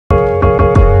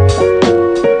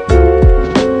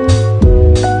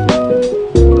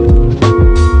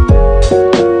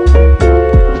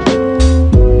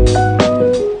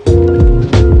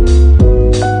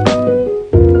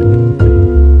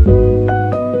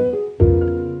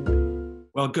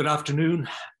Good afternoon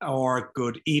or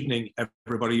good evening,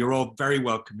 everybody. You're all very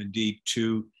welcome indeed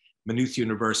to Maynooth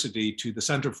University, to the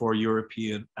Centre for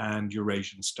European and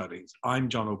Eurasian Studies. I'm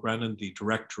John O'Brennan, the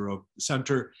director of the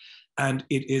Centre, and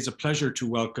it is a pleasure to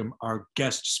welcome our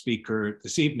guest speaker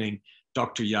this evening,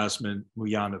 Dr. Jasmin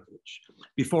Mujanović.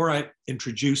 Before I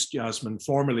introduce Jasmin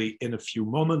formally in a few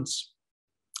moments,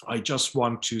 I just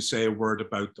want to say a word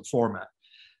about the format.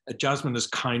 Jasmin has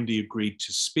kindly agreed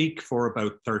to speak for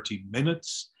about 30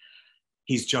 minutes.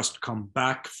 He's just come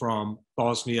back from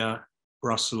Bosnia,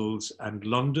 Brussels, and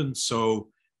London, so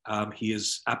he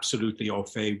is absolutely au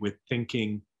fait with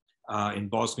thinking in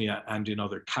Bosnia and in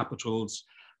other capitals.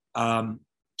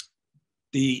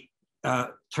 The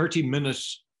 30-minute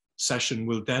session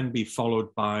will then be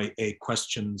followed by a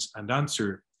questions and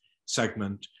answer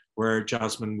segment where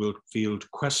Jasmin will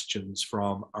field questions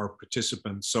from our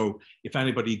participants. So if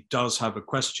anybody does have a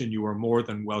question, you are more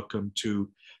than welcome to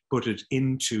put it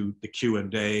into the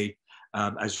Q&A.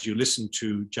 As you listen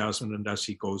to Jasmin and as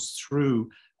he goes through,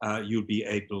 you'll be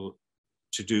able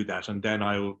to do that. And then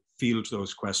I'll field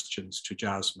those questions to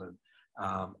Jasmin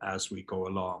as we go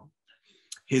along.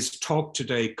 His talk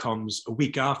today comes a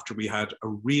week after we had a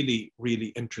really, really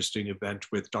interesting event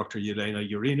with Dr. Elon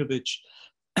University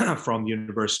from the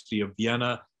University of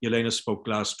Vienna. Jelena spoke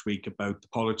last week about the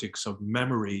politics of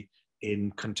memory in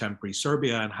contemporary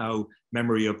Serbia and how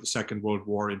memory of the Second World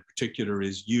War in particular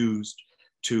is used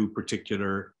to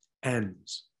particular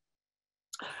ends.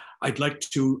 I'd like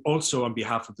to also, on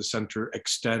behalf of the Centre,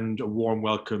 extend a warm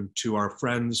welcome to our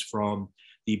friends from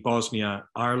the Bosnia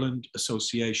Ireland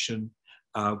Association.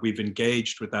 We've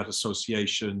engaged with that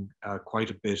association quite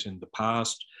a bit in the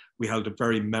past. We held a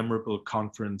very memorable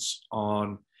conference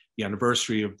on the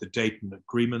anniversary of the Dayton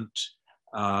Agreement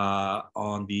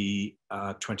on the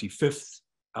 25th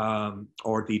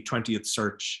or the 20th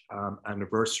search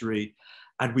anniversary.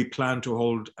 And we plan to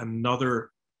hold another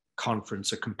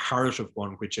conference, a comparative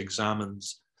one, which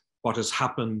examines what has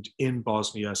happened in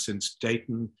Bosnia since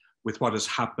Dayton with what has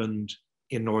happened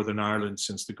in Northern Ireland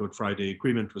since the Good Friday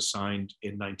Agreement was signed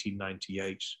in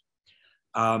 1998.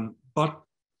 But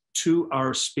to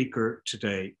our speaker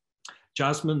today,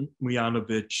 Jasmin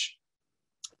Mujanović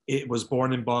was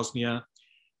born in Bosnia,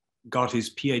 got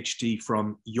his PhD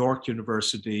from York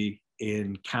University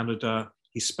in Canada.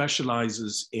 He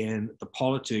specializes in the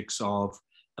politics of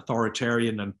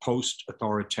authoritarian and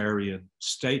post-authoritarian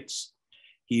states.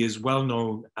 He is well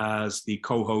known as the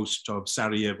co-host of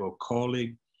Sarajevo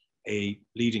Calling, a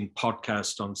leading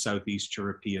podcast on Southeast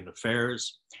European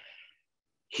affairs.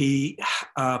 He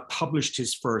published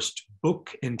his first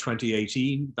book in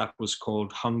 2018 that was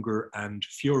called Hunger and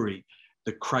Fury,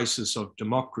 The Crisis of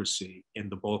Democracy in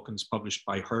the Balkans, published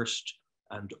by Hurst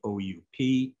and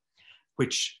OUP,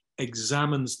 which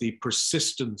examines the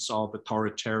persistence of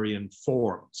authoritarian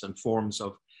forms and forms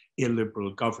of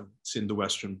illiberal governance in the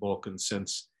Western Balkans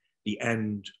since the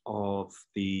end of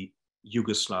the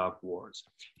Yugoslav wars.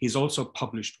 He's also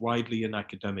published widely in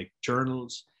academic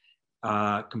journals,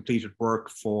 completed work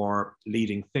for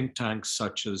leading think tanks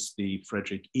such as the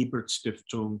Friedrich Ebert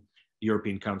Stiftung, the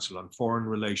European Council on Foreign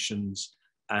Relations,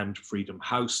 and Freedom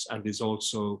House, and is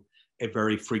also a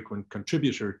very frequent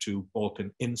contributor to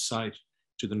Balkan Insight,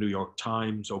 to the New York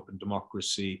Times, Open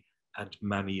Democracy, and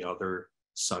many other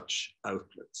such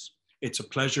outlets. It's a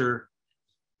pleasure,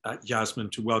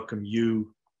 Jasmin, to welcome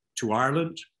you to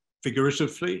Ireland,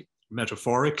 figuratively,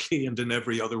 metaphorically, and in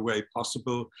every other way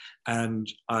possible.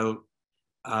 And I'll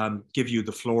give you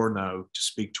the floor now to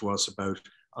speak to us about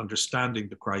understanding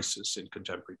the crisis in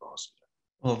contemporary Bosnia.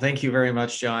 Well, thank you very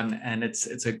much, John. And it's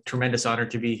a tremendous honor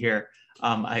to be here.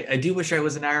 I do wish I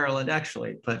was in Ireland,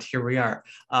 actually, but here we are.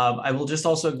 I will just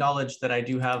also acknowledge that I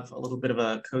do have a little bit of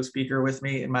a co-speaker with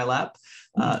me in my lap.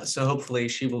 So hopefully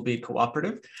she will be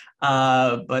cooperative,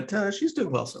 but she's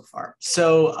doing well so far.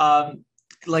 So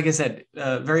like I said,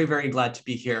 very, very glad to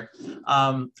be here.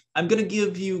 I'm going to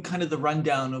give you kind of the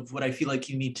rundown of what I feel like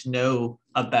you need to know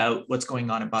about what's going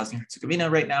on in Bosnia Herzegovina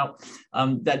right now.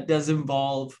 That does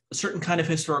involve a certain kind of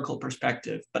historical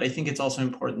perspective, but I think it's also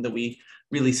important that we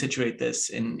really situate this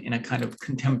in a kind of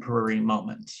contemporary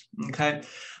moment, okay?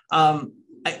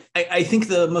 I think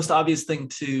the most obvious thing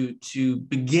to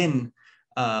begin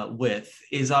with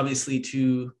is obviously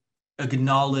to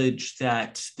acknowledge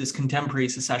that this contemporary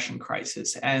secession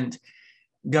crisis and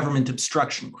government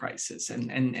obstruction crisis,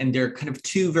 and they're kind of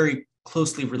two very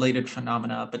closely related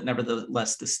phenomena, but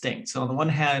nevertheless distinct. So on the one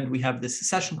hand, we have the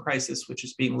secession crisis, which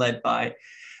is being led by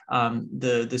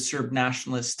the Serb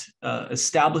nationalist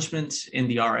establishment in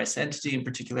the RS entity, in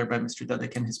particular by Mr.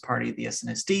 Dodik and his party, the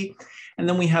SNSD. And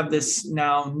then we have this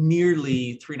now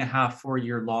nearly 3.5-4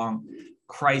 year long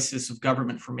crisis of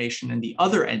government formation in the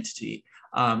other entity,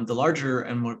 the larger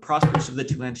and more prosperous of the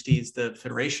two entities, the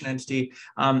federation entity,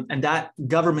 and that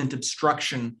government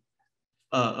obstruction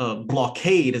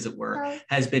blockade, as it were,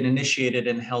 has been initiated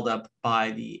and held up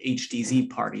by the HDZ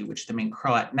party, which is the main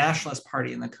Croat nationalist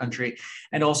party in the country,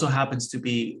 and also happens to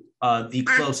be the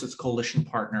closest coalition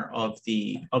partner of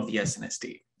the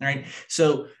SNSD. Right,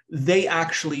 so they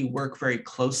actually work very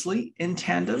closely in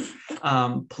tandem,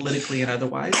 politically and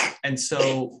otherwise, and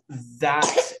so that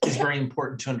is very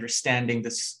important to understanding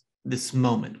this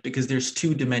moment, because there's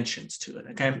two dimensions to it.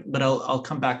 Okay, but I'll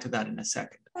come back to that in a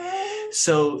second.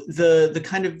 So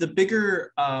the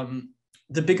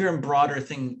bigger and broader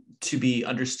thing to be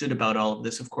understood about all of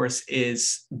this, of course,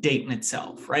 is Dayton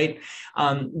itself, right?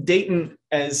 Dayton,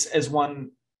 as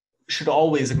one should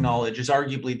always acknowledge, is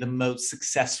arguably the most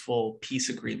successful peace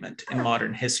agreement in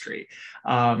modern history.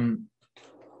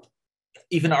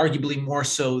 Even arguably more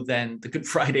so than the Good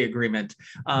Friday Agreement,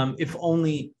 if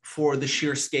only for the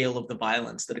sheer scale of the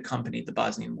violence that accompanied the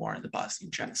Bosnian War and the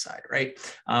Bosnian genocide, right?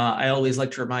 I always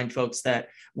like to remind folks that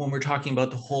when we're talking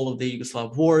about the whole of the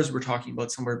Yugoslav wars, we're talking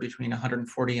about somewhere between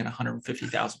 140 and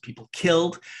 150,000 people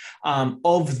killed.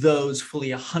 Of those,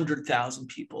 fully 100,000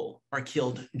 people are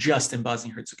killed just in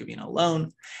Bosnia Herzegovina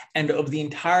alone. And of the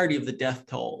entirety of the death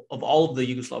toll of all of the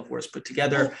Yugoslav wars put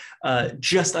together,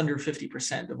 just under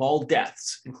 50% of all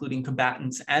deaths, including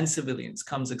combatants and civilians,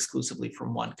 comes exclusively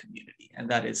from one community, and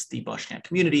that is the Bosnian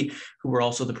community, who were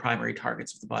also the primary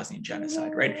targets of the Bosnian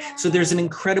genocide, right? So there's an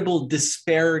incredible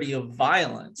disparity of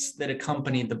violence that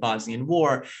accompanied the Bosnian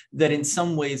War that in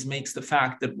some ways makes the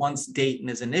fact that once Dayton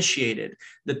is initiated,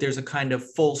 that there's a kind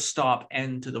of full stop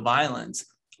end to the violence,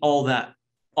 all that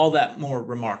more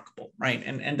remarkable, right?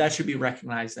 And that should be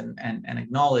recognized and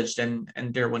acknowledged,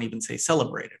 and dare one even say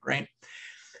celebrated, right?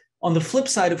 On the flip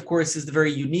side, of course, is the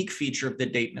very unique feature of the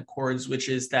Dayton Accords, which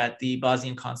is that the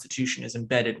Bosnian Constitution is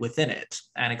embedded within it.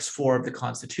 Annex 4 of the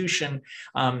Constitution,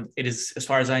 it is, as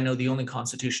far as I know, the only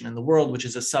constitution in the world which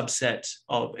is a subset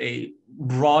of a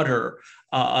broader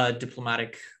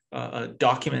diplomatic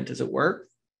document, as it were.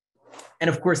 And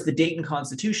of course, the Dayton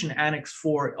Constitution, Annex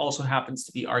 4, also happens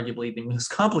to be arguably the most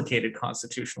complicated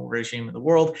constitutional regime in the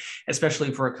world,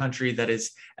 especially for a country that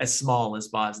is as small as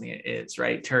Bosnia is,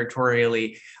 right?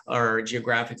 Territorially or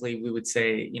geographically, we would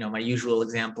say, you know, my usual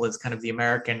example is kind of the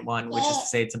American one, which is to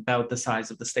say it's about the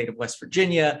size of the state of West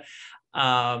Virginia.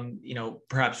 You know,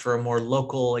 perhaps for a more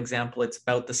local example, it's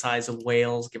about the size of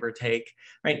Wales, give or take,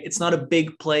 right? It's not a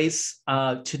big place.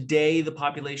 Today, the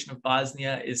population of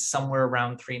Bosnia is somewhere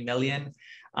around 3 million.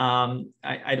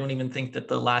 I don't even think that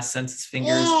the last census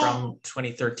figures from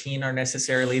 2013 are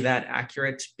necessarily that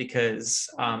accurate, because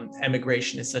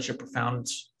emigration is such a profound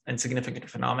and significant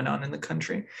phenomenon in the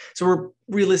country. So we're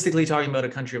realistically talking about a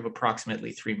country of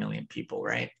approximately 3 million people,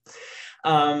 right?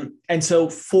 And so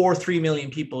for 3 million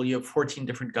people, you have 14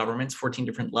 different governments, 14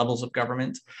 different levels of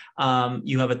government.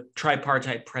 You have a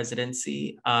tripartite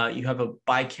presidency. You have a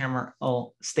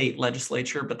bicameral state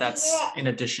legislature, but that's in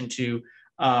addition to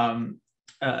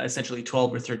essentially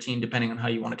 12 or 13, depending on how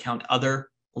you want to count other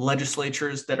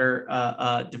legislatures that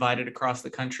are divided across the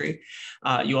country.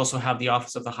 You also have the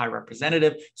office of the High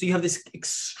Representative. So you have this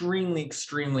extremely,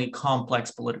 extremely complex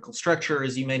political structure,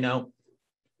 as you may know.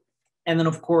 And then,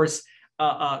 of course,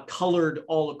 colored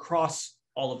all across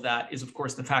all of that is, of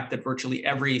course, the fact that virtually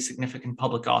every significant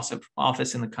public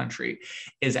office in the country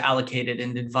is allocated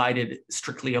and divided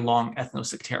strictly along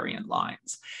ethno-sectarian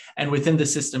lines. And within the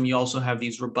system, you also have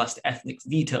these robust ethnic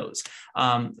vetoes,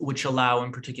 which allow,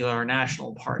 in particular, our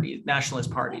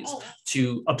nationalist parties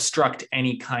to obstruct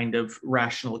any kind of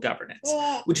rational governance,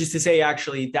 which is to say,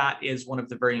 actually, that is one of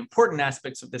the very important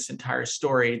aspects of this entire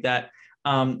story, that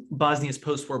Bosnia's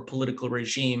post-war political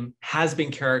regime has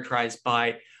been characterized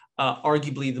by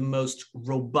arguably the most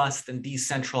robust and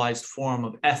decentralized form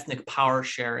of ethnic power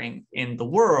sharing in the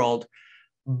world.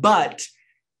 But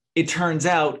it turns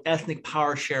out ethnic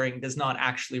power sharing does not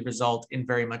actually result in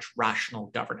very much rational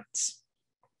governance.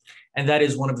 And that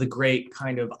is one of the great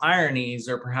kind of ironies,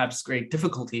 or perhaps great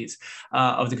difficulties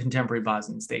of the contemporary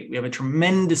Bosnian state. We have a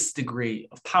tremendous degree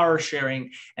of power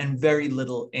sharing and very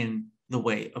little in the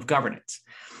way of governance.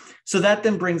 So that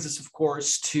then brings us, of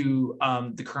course, to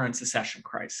the current secession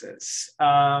crisis.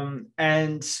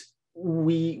 And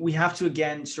we have to,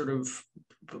 again, sort of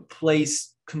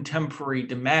place contemporary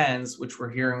demands, which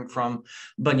we're hearing from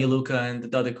Banja Luka and the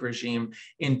Dodik regime,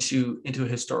 into a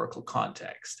historical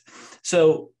context.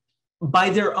 So by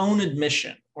their own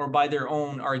admission, or by their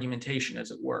own argumentation,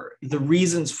 as it were, the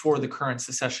reasons for the current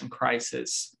secession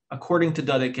crisis according to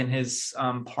Dodik and his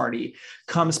party,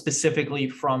 comes specifically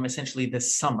from essentially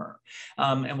this summer.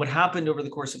 And what happened over the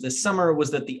course of this summer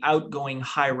was that the outgoing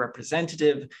High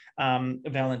Representative,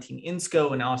 Valentin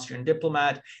Inzko, an Austrian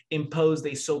diplomat, imposed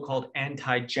a so-called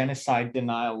anti-genocide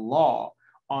denial law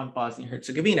on Bosnia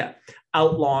Herzegovina,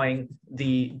 outlawing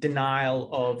the denial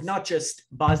of not just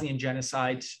Bosnian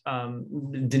genocide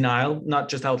denial, not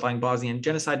just outlawing Bosnian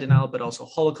genocide denial, but also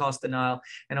Holocaust denial,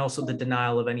 and also the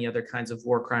denial of any other kinds of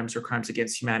war crimes or crimes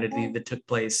against humanity that took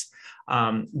place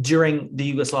during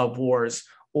the Yugoslav wars,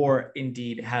 or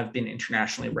indeed have been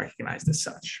internationally recognized as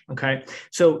such, okay?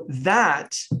 So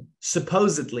that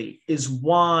supposedly is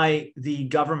why the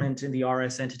government in the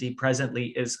RS entity presently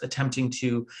is attempting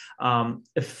to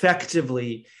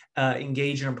effectively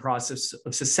engage in a process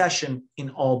of secession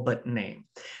in all but name,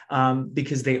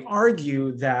 because they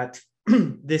argue that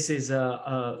this is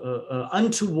a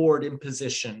untoward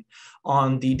imposition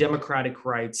on the democratic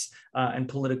rights and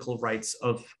political rights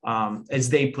of, as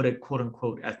they put it, quote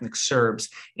unquote, ethnic Serbs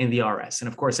in the RS. And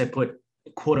of course, I put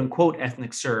quote unquote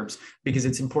ethnic Serbs because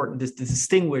it's important to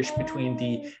distinguish between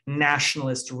the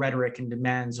nationalist rhetoric and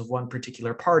demands of one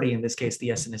particular party, in this case, the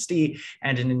SNSD,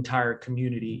 and an entire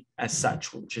community as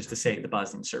such, which is to say the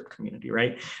Bosnian Serb community,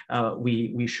 right?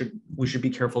 We should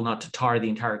be careful not to tar the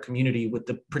entire community with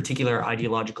the particular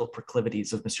ideological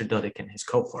proclivities of Mr. Dodik and his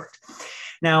cohort.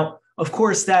 Now, of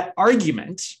course, that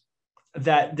argument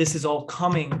that this is all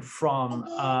coming from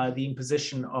the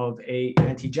imposition of an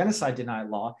anti-genocide denial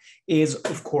law is,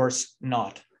 of course,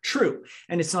 not true.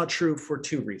 And it's not true for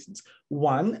two reasons.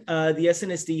 One, the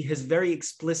SNSD has very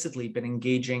explicitly been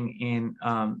engaging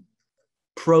in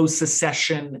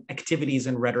pro-secession activities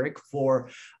and rhetoric for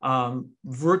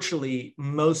virtually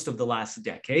most of the last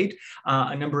decade.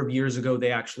 A number of years ago,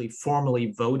 they actually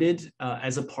formally voted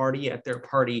as a party at their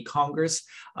party Congress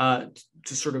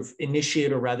to sort of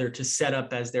initiate, or rather to set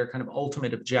up as their kind of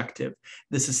ultimate objective,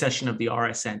 the secession of the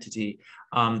RS entity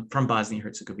from Bosnia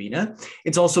Herzegovina.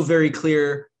 It's also very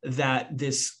clear that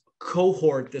this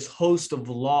cohort, this host of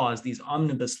laws, these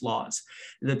omnibus laws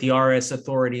that the RS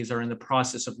authorities are in the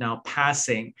process of now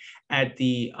passing at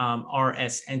the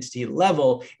RS entity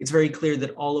level, it's very clear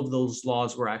that all of those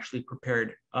laws were actually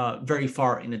prepared very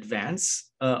far in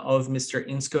advance of Mr.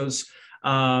 Inzko's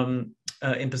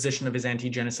imposition of his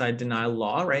anti-genocide denial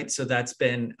law, right? So that's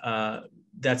been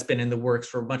in the works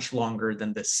for much longer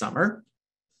than this summer.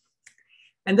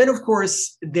 And then, of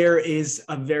course, there is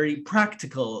a very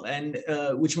practical and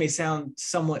which may sound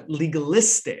somewhat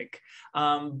legalistic,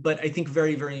 but I think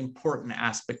very, very important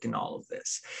aspect in all of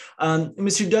this.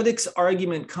 Mr. Dodik's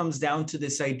argument comes down to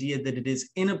this idea that it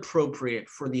is inappropriate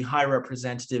for the High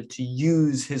Representative to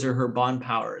use his or her bond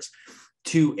powers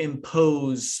to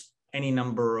impose any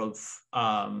number of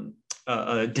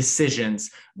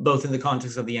decisions, both in the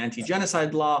context of the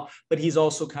anti-genocide law, but he's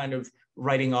also kind of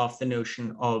writing off the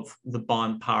notion of the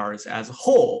bond powers as a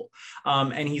whole.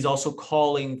 And he's also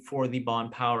calling for the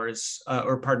bond powers, for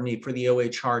the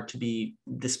OHR to be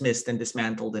dismissed and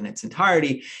dismantled in its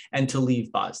entirety and to leave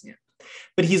Bosnia.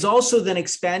 But he's also then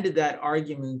expanded that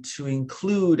argument to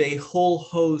include a whole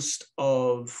host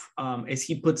of, as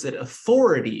he puts it,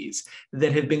 authorities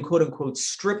that have been, quote unquote,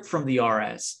 stripped from the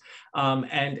RS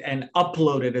and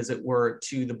uploaded, as it were,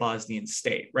 to the Bosnian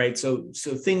state, right? So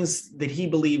things that he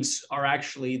believes are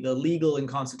actually the legal and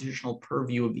constitutional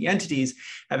purview of the entities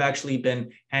have actually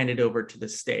been handed over to the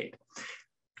state.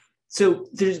 So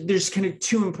there's kind of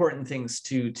two important things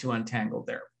to untangle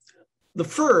there. The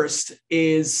first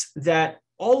is that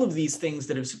all of these things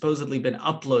that have supposedly been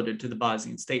uploaded to the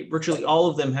Bosnian state, virtually all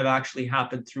of them have actually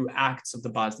happened through acts of the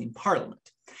Bosnian parliament.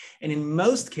 And in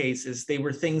most cases, they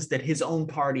were things that his own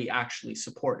party actually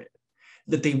supported,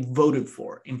 that they voted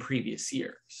for in previous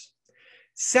years.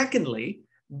 Secondly,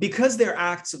 because they're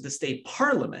acts of the state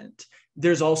parliament,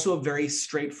 there's also a very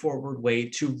straightforward way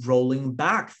to rolling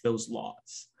back those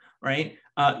laws, right?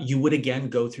 You would again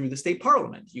go through the state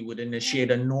parliament. You would initiate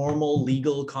a normal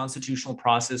legal constitutional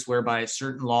process whereby a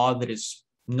certain law that is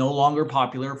no longer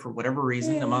popular for whatever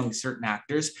reason among certain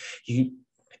actors, you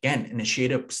again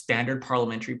initiate a standard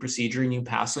parliamentary procedure and you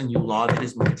pass a new law that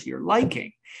is more to your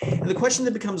liking. And the question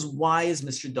that becomes, why is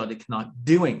Mr. Dodik not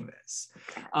doing this?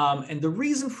 And the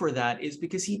reason for that is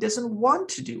because he doesn't want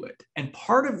to do it. And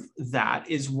part of that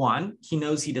is, one, he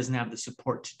knows he doesn't have the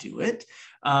support to do it,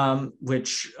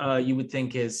 which you would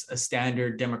think is a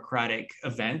standard democratic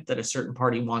event, that a certain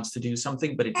party wants to do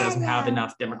something, but it doesn't have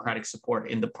enough democratic support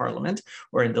in the parliament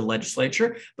or in the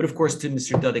legislature. But of course, to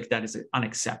Mr. Dodik, that is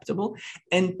unacceptable.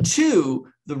 And two,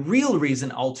 The real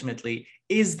reason ultimately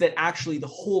is that actually the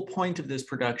whole point of this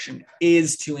production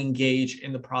is to engage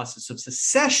in the process of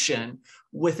secession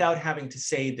without having to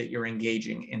say that you're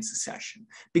engaging in secession.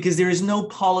 Because there is no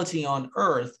polity on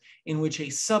earth in which a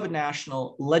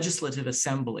subnational legislative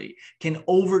assembly can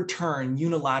overturn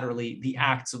unilaterally the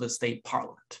acts of a state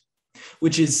parliament,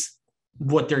 which is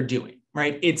what they're doing,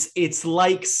 right? It's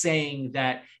like saying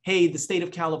that, hey, the state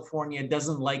of California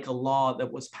doesn't like a law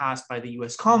that was passed by the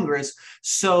US Congress,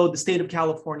 so the state of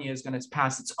California is going to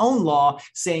pass its own law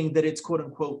saying that it's quote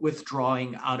unquote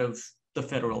withdrawing out of the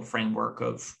federal framework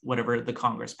of whatever the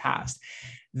Congress passed.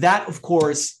 That, of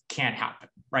course, can't happen,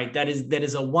 right? That is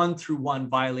a 1-through-1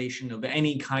 violation of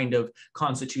any kind of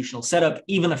constitutional setup.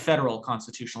 Even a federal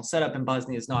constitutional setup in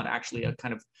Bosnia is not actually a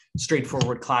kind of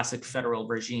straightforward classic federal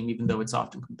regime, even though it's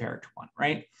often compared to one,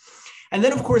 right? And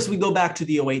then, of course, we go back to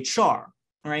the OHR,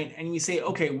 right? And we say,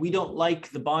 okay, we don't like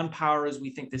the bond powers. We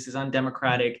think this is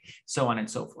undemocratic, so on and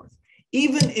so forth.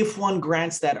 Even if one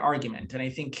grants that argument, and I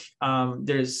think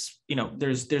there's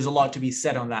a lot to be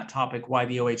said on that topic, why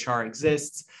the OHR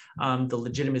exists, the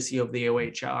legitimacy of the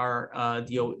OHR,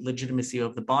 the legitimacy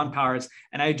of the bond powers,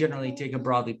 and I generally take a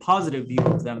broadly positive view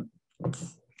of them.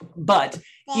 But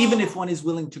even if one is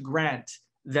willing to grant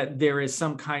that there is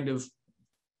some kind of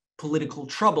political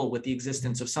trouble with the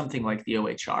existence of something like the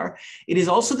OHR, it is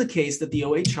also the case that the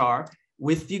OHR,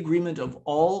 with the agreement of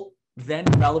all then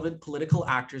relevant political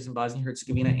actors in Bosnia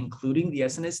Herzegovina, including the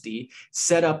SNSD,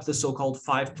 set up the so-called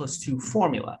 5+2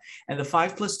 formula. And the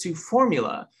 5+2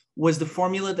 formula was the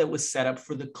formula that was set up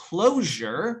for the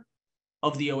closure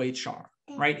of the OHR,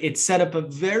 right? It set up a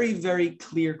very, very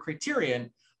clear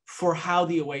criterion for how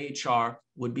the OHR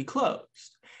would be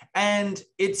closed. And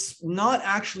it's not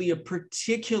actually a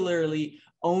particularly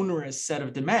onerous set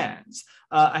of demands.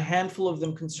 A handful of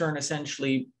them concern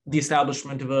essentially the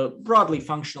establishment of a broadly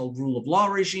functional rule of law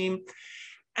regime.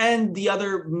 And the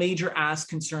other major ask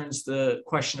concerns the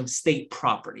question of state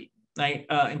property, right?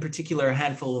 In particular, a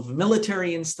handful of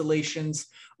military installations,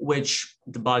 which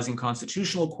the Bosnian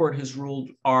Constitutional Court has ruled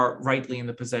are rightly in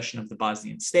the possession of the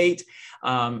Bosnian state,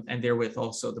 and therewith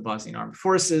also the Bosnian Armed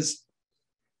Forces.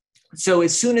 So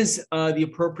as soon as the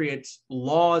appropriate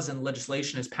laws and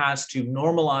legislation is passed to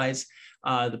normalize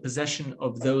the possession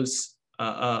of those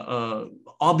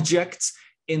objects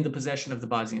in the possession of the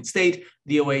Bosnian state,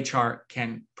 the OHR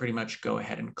can pretty much go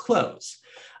ahead and close.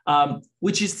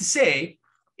 Which is to say,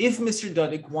 if Mr.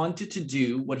 Dodik wanted to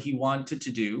do what he wanted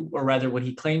to do, or rather what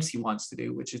he claims he wants to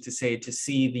do, which is to say to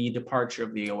see the departure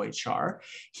of the OHR,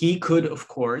 he could, of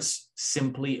course,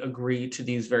 simply agree to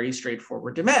these very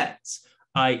straightforward demands,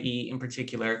 i.e., in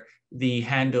particular, the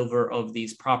handover of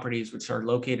these properties which are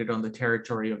located on the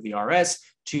territory of the RS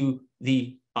to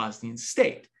the Bosnian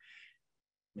state.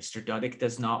 Mr. Dodik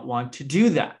does not want to do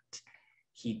that.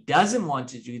 He doesn't want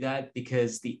to do that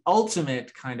because the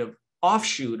ultimate kind of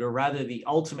offshoot, or rather the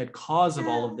ultimate cause of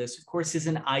all of this, of course, is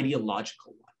an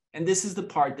ideological one. And this is the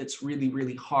part that's really,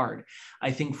 really hard,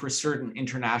 I think, for certain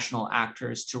international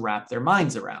actors to wrap their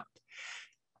minds around.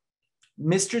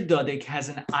 Mr. Dodik has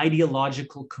an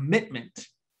ideological commitment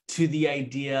to the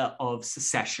idea of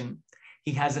secession.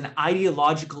 He has an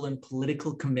ideological and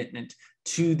political commitment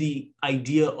to the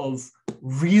idea of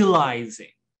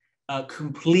realizing,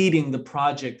 completing the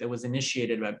project that was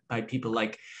initiated by people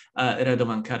like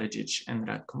Radovan Karadzic and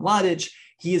Ratko Mladic.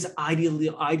 He is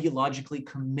ideologically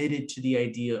committed to the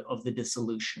idea of the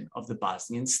dissolution of the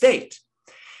Bosnian state.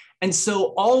 And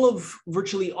so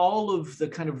virtually all of the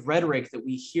kind of rhetoric that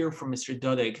we hear from Mr.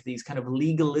 Dodik, these kind of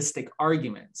legalistic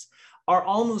arguments, are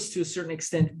almost to a certain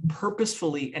extent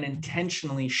purposefully and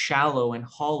intentionally shallow and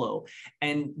hollow,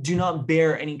 and do not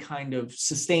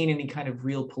sustain any kind of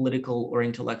real political or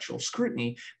intellectual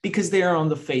scrutiny, because they are on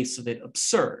the face of it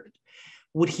absurd.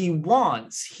 What he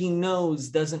wants, he knows,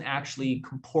 doesn't actually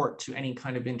comport to any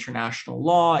kind of international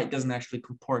law. It doesn't actually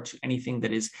comport to anything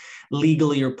that is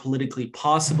legally or politically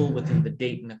possible within the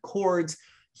Dayton Accords.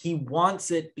 He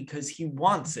wants it because he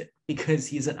wants it, because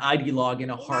he's an ideologue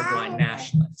and a hardline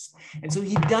nationalist. And so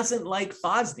he doesn't like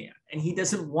Bosnia, and he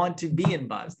doesn't want to be in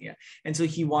Bosnia. And so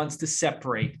he wants to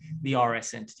separate the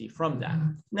RS entity from that.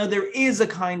 Now, there is a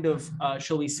kind of,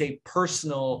 shall we say,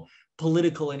 personal,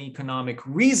 political and economic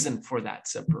reason for that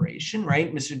separation,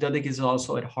 right? Mr. Dodik is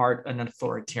also at heart an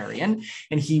authoritarian,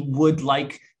 and he would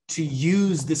like to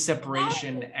use the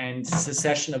separation and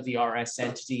secession of the RS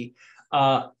entity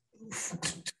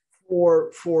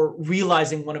for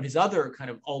realizing one of his other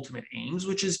kind of ultimate aims,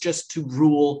 which is just to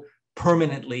rule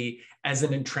permanently as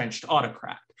an entrenched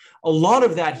autocrat. A lot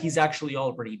of that he's actually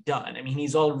already done. I mean,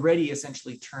 he's already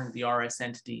essentially turned the RS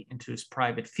entity into his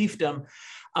private fiefdom.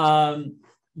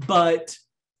 But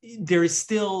there is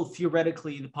still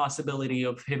theoretically the possibility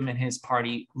of him and his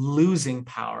party losing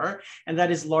power. And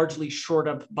that is largely shored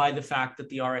up by the fact that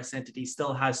the RS entity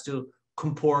still has to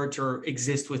comport or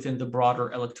exist within the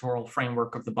broader electoral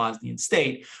framework of the Bosnian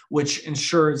state, which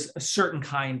ensures a certain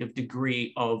kind of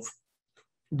degree of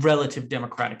relative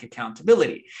democratic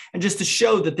accountability. And just to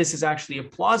show that this is actually a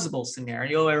plausible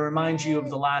scenario, I remind you of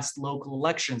the last local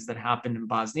elections that happened in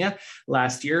Bosnia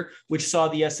last year, which saw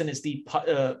the SNSD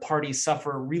party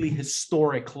suffer really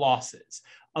historic losses,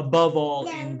 above all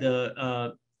in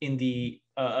the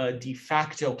de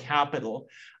facto capital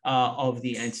of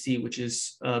the entity, which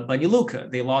is Banja Luka.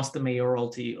 They lost the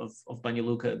mayoralty of Banja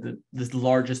Luka, the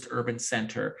largest urban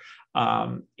center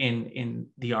in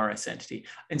the RS entity.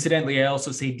 Incidentally, I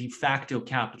also say de facto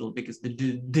capital because the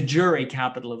de jure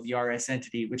capital of the RS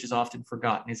entity, which is often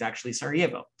forgotten, is actually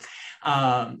Sarajevo.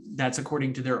 That's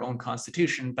according to their own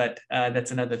constitution, but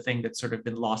that's another thing that's sort of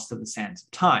been lost to the sands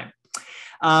of time.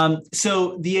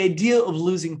 So the idea of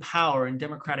losing power and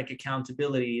democratic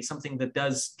accountability is something that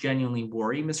does genuinely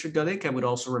worry Mr. Dodik. I would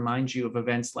also remind you of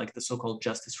events like the so-called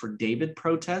Justice for David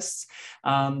protests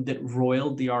that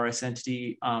roiled the RS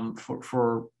entity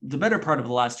for the better part of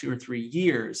the last 2 or 3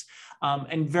 years,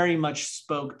 and very much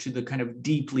spoke to the kind of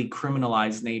deeply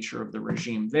criminalized nature of the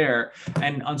regime there.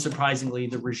 And unsurprisingly,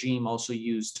 the regime also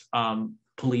used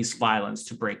police violence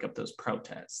to break up those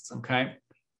protests, okay?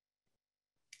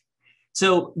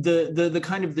 So the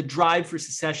kind of the drive for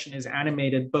secession is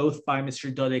animated both by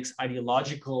Mr. Dodik's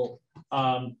ideological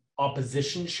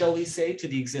opposition, shall we say, to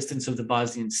the existence of the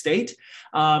Bosnian state,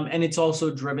 and it's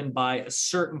also driven by a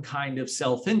certain kind of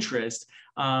self-interest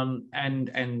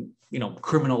and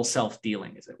criminal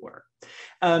self-dealing, as it were.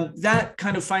 That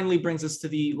kind of finally brings us to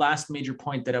the last major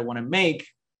point that I want to make.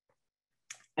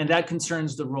 And that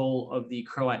concerns the role of the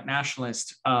Croat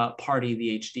nationalist party,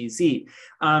 the HDZ.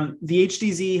 The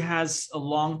HDZ has a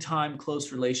long-time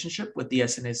close relationship with the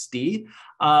SNSD.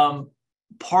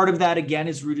 Part of that, again,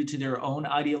 is rooted to their own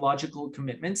ideological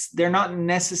commitments. They're not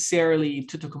necessarily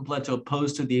tutto completo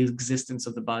opposed to the existence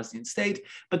of the Bosnian state,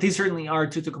 but they certainly are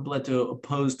tutto completo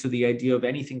opposed to the idea of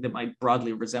anything that might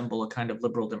broadly resemble a kind of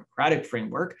liberal democratic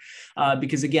framework.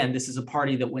 Because again, this is a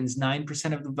party that wins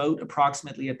 9% of the vote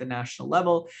approximately at the national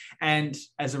level. And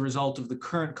as a result of the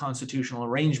current constitutional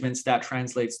arrangements, that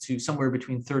translates to somewhere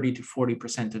between 30 to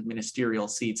 40% of ministerial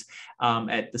seats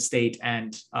at the state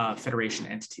and federation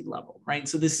entity level, right?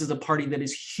 So this is a party that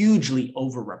is hugely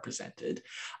overrepresented.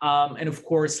 And of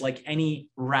course, like any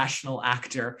rational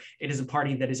actor, it is a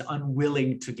party that is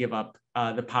unwilling to give up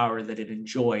the power that it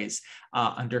enjoys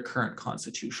under current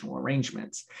constitutional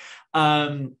arrangements.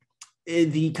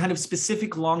 The kind of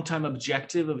specific long-time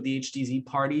objective of the HDZ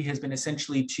party has been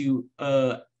essentially to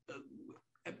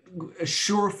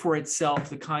assure for itself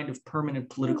the kind of permanent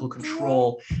political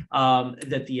control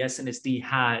that the SNSD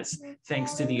has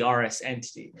thanks to the RS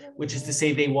entity, which is to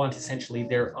say they want essentially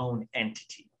their own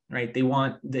entity, right? They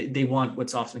want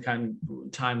what's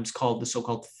oftentimes called the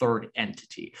so-called third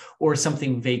entity, or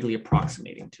something vaguely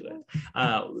approximating to it.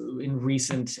 In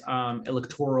recent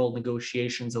electoral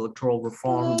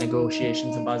reform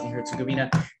negotiations in Bosnia Herzegovina,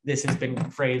 this has been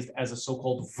phrased as a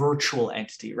so-called virtual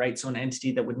entity, right? So an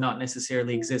entity that would not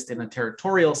necessarily exist in a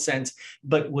territorial sense,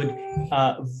 but would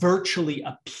virtually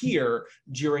appear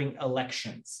during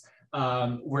elections.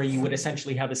 Where you would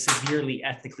essentially have a severely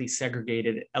ethnically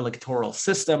segregated electoral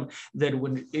system that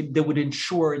would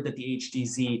ensure that the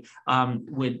HDZ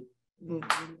would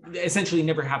essentially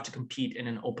never have to compete in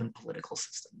an open political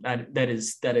system. That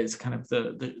is kind of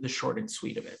the short and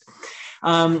sweet of it.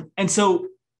 And so,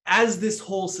 as this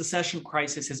whole secession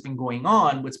crisis has been going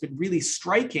on, what's been really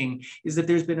striking is that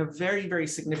there's been a very, very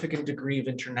significant degree of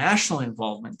international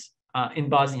involvement in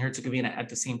Bosnia Herzegovina at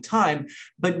the same time,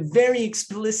 but very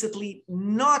explicitly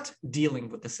not dealing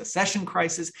with the secession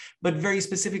crisis, but very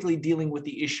specifically dealing with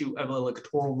the issue of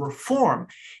electoral reform,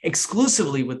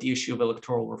 exclusively with the issue of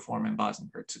electoral reform in Bosnia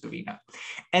Herzegovina.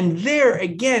 And there,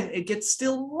 again, it gets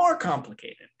still more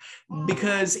complicated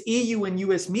because EU and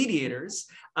US mediators,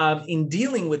 in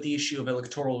dealing with the issue of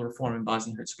electoral reform in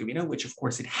Bosnia Herzegovina, which of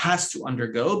course it has to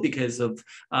undergo because of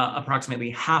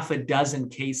approximately 6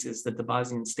 cases that the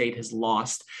Bosnian state has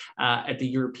lost at the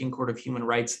European Court of Human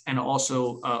Rights, and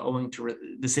also owing to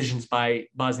decisions by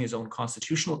Bosnia's own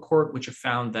constitutional court, which have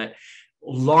found that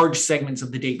large segments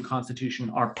of the Dayton Constitution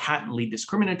are patently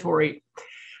discriminatory.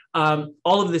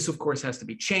 All of this, of course, has to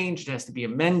be changed, it has to be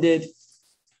amended.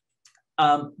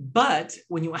 But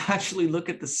when you actually look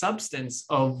at the substance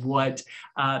of what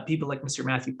people like Mr.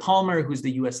 Matthew Palmer, who's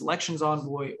the US elections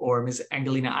envoy, or Ms.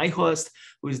 Angelina Eichhorst,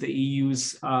 who is the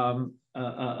EU's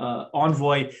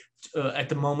envoy at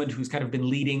the moment who's kind of been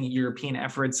leading European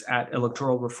efforts at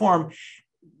electoral reform,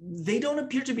 they don't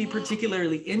appear to be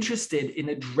particularly interested in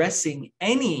addressing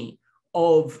any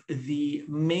of the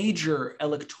major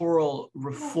electoral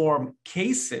reform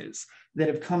cases that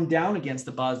have come down against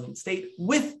the Bosnian state,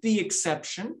 with the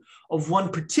exception of one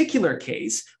particular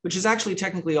case, which has actually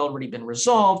technically already been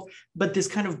resolved, but this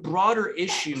kind of broader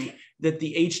issue that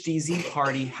the HDZ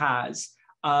party has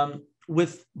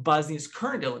with Bosnia's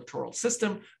current electoral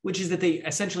system, which is that they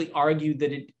essentially argue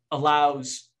that it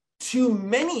allows too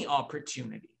many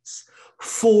opportunities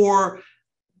for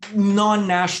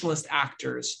non-nationalist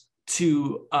actors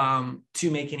to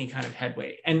make any kind of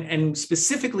headway. And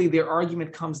specifically, their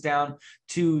argument comes down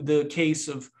to the case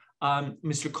of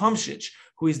Mr. Komšić,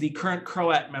 who is the current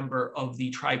Croat member of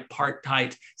the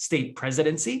tripartite state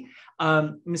presidency.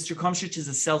 Mr. Komšić is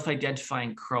a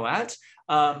self-identifying Croat,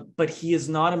 but he is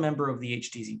not a member of the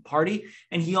HDZ party.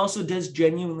 And he also does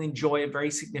genuinely enjoy a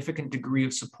very significant degree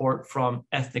of support from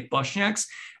ethnic Bosniaks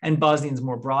and Bosnians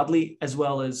more broadly, as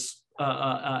well as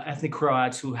ethnic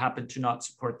Croats who happen to not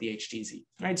support the HDZ,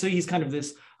 right? So he's kind of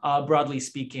this, broadly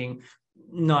speaking,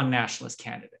 non-nationalist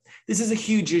candidate. This is a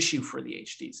huge issue for the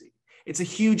HDZ. It's a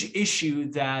huge issue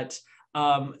that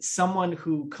someone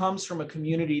who comes from a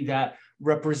community that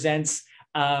represents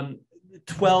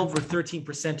 12 or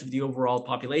 13% of the overall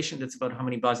population, that's about how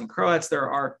many Bosnian Croats there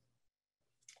are,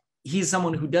 he's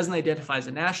someone who doesn't identify as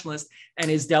a nationalist and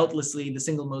is doubtlessly the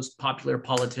single most popular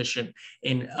politician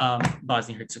in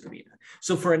Bosnia Herzegovina.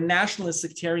 So for a nationalist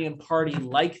sectarian party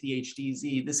like the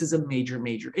HDZ, this is a major,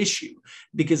 major issue,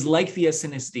 because like the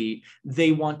SNSD,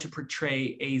 they want to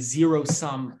portray a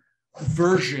zero-sum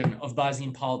version of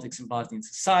Bosnian politics and Bosnian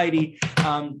society.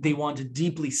 They want a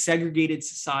deeply segregated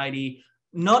society,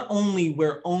 not only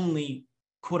where only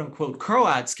quote unquote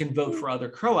Croats can vote for other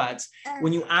Croats.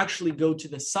 When you actually go to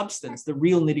the substance, the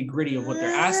real nitty gritty of what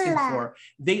they're asking for,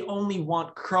 they only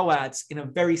want Croats in a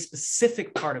very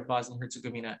specific part of Bosnia and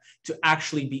Herzegovina to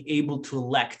actually be able to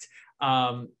elect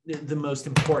the most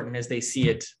important, as they see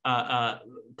it,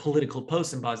 political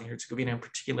posts in Bosnia and Herzegovina, in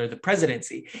particular the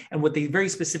presidency. And what they very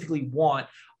specifically want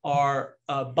are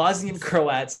Bosnian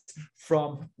Croats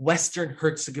from Western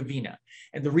Herzegovina.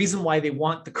 And the reason why they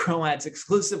want the Croats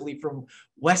exclusively from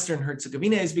Western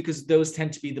Herzegovina is because those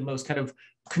tend to be the most kind of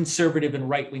conservative and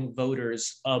right-wing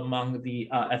voters among the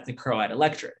ethnic Croat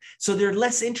electorate. So they're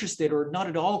less interested, or not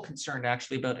at all concerned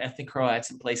actually, about ethnic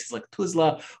Croats in places like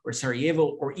Tuzla or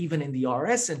Sarajevo, or even in the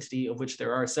RS entity, of which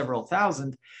there are several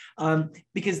thousand,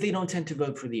 because they don't tend to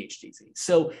vote for the HDZ.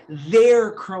 So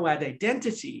their Croat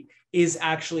identity is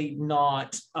actually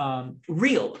not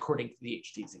real, according to the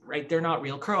HDZ, right? They're not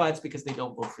real Croats because they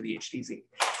don't vote for the HDZ.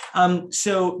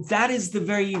 So that is the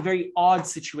very, very odd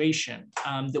situation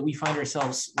that we find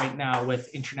ourselves right now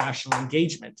with international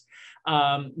engagement.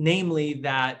 Namely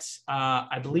that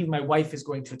I believe my wife is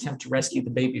going to attempt to rescue the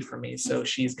baby from me, so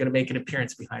she's going to make an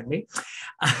appearance behind me.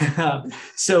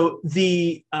 So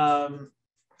the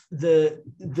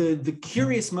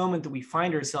curious moment that we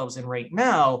find ourselves in right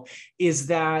now is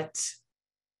that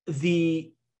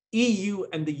the EU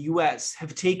and the US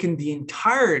have taken the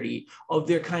entirety of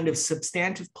their kind of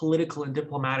substantive political and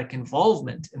diplomatic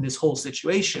involvement in this whole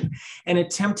situation and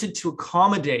attempted to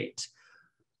accommodate,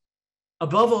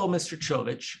 above all, Mr.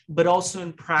 Čović, but also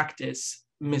in practice,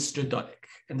 Mr. Dodik.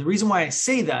 And the reason why I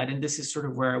say that, and this is sort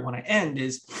of where I want to end,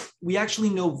 is we actually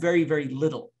know very, very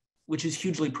little, which is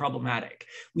hugely problematic.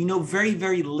 We know very,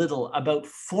 very little about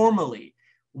formally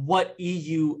what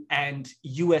EU and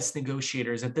US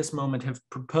negotiators at this moment have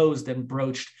proposed and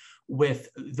broached with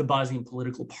the Bosnian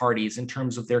political parties in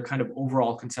terms of their kind of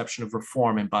overall conception of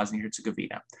reform in Bosnia and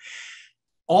Herzegovina.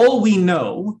 All we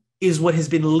know is what has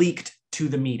been leaked to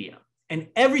the media. And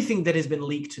everything that has been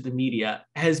leaked to the media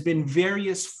has been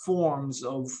various forms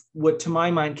of what, to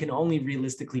my mind, can only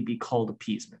realistically be called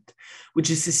appeasement, which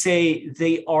is to say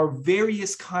they are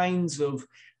various kinds of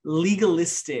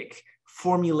legalistic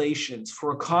formulations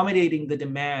for accommodating the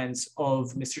demands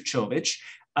of Mr. Čović,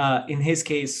 in his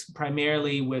case,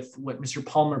 primarily with what Mr.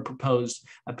 Palmer proposed,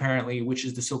 apparently, which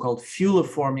is the so-called Fula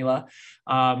formula,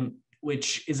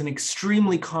 which is an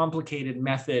extremely complicated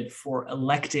method for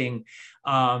electing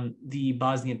the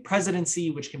Bosnian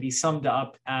presidency, which can be summed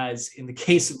up as, in the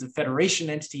case of the federation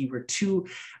entity, where two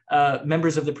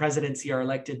members of the presidency are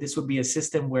elected, this would be a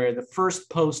system where the first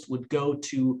post would go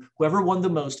to whoever won the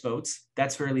most votes.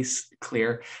 That's fairly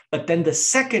clear. But then the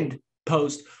second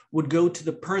post would go to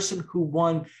the person who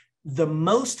won the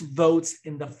most votes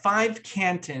in the 5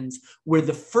 cantons where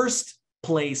the first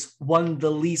place won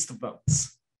the least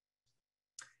votes.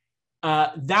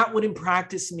 That would in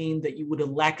practice mean that you would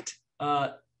elect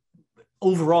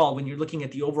overall, when you're looking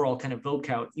at the overall kind of vote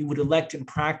count, you would elect in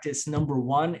practice number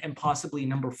 1 and possibly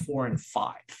number 4 and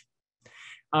 5.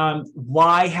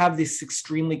 Why have this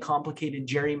extremely complicated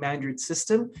gerrymandered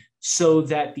system? So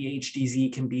that the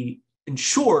HDZ can be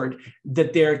ensured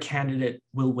that their candidate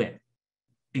will win.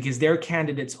 Because their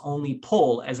candidates only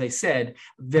poll, as I said,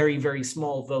 very, very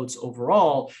small votes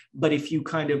overall. But if you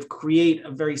kind of create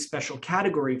a very special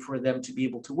category for them to be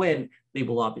able to win, they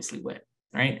will obviously win.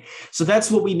 Right. So that's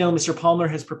what we know Mr. Palmer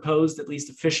has proposed, at least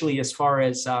officially, as far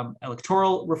as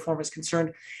electoral reform is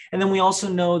concerned. And then we also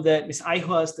know that Ms.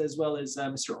 Eichhorst, as well as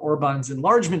Mr. Orban's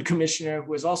enlargement commissioner,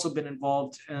 who has also been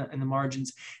involved in the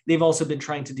margins, they've also been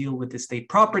trying to deal with the state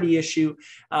property issue.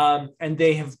 And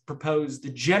they have proposed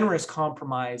the generous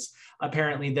compromise,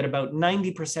 apparently, that about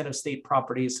 90% of state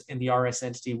properties in the RS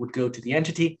entity would go to the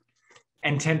entity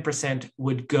and 10%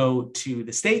 would go to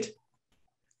the state,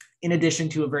 in addition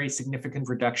to a very significant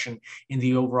reduction in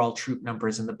the overall troop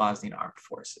numbers in the Bosnian armed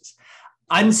forces.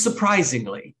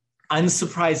 Unsurprisingly,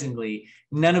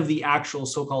 none of the actual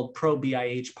so-called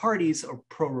pro-BIH parties or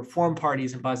pro-reform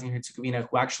parties in Bosnia and Herzegovina,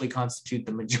 who actually constitute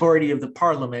the majority of the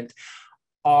parliament,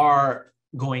 are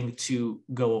going to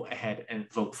go ahead and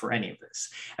vote for any of this.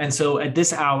 And so at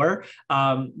this hour,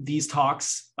 these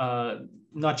talks,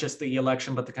 not just the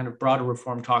election, but the kind of broader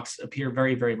reform talks, appear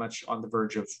very, very much on the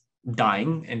verge of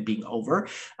dying and being over.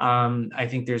 I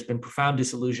think there's been profound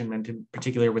disillusionment, in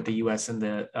particular with the US and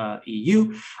the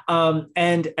EU.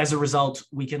 And as a result,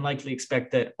 we can likely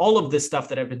expect that all of this stuff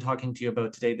that I've been talking to you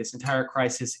about today, this entire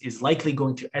crisis, is likely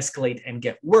going to escalate and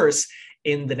get worse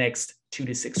in the next 2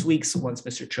 to 6 weeks, once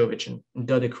Mr. Čović and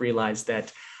Dodik realize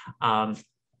that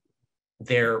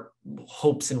their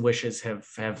hopes and wishes have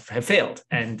failed,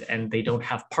 and they don't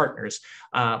have partners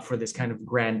for this kind of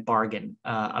grand bargain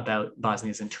about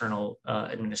Bosnia's internal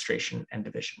administration and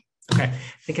division. Okay, I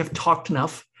think I've talked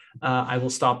enough. I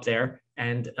will stop there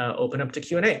and open up to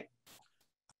Q&A.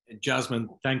 Jasmin,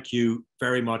 thank you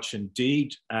very much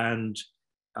indeed. And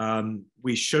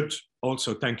we should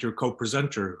also thank your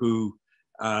co-presenter, who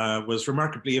was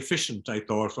remarkably efficient, I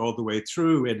thought, all the way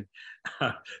through in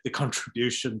the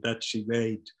contribution that she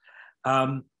made.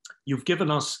 You've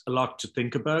given us a lot to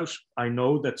think about. I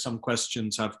know that some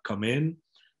questions have come in.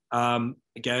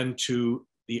 Again, to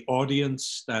the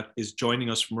audience that is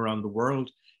joining us from around the world,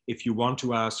 if you want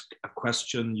to ask a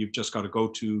question, you've just got to go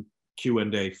to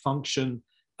Q&A function,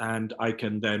 and I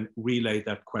can then relay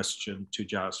that question to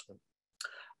Jasmin.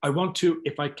 I want to,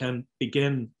 if I can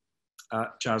begin,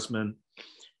 Jasmin,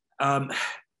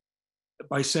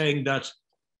 by saying that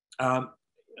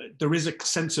there is a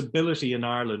sensibility in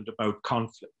Ireland about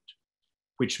conflict,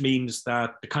 which means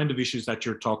that the kind of issues that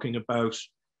you're talking about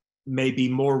may be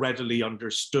more readily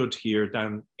understood here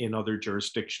than in other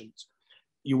jurisdictions.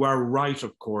 You are right,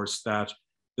 of course, that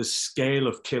the scale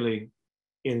of killing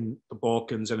in the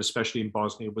Balkans, and especially in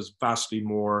Bosnia, was vastly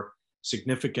more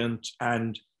significant,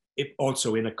 and it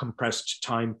also in a compressed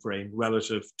time frame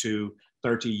relative to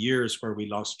 30 years where we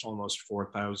lost almost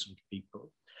 4,000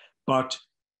 people. But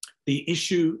the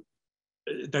issue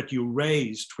that you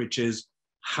raised, which is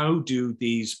how do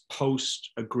these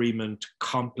post-agreement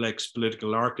complex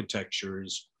political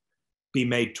architectures be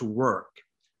made to work,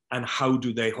 and how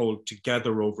do they hold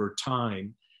together over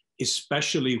time,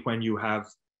 especially when you have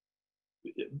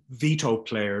veto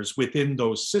players within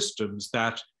those systems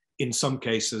that in some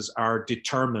cases are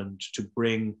determined to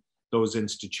bring those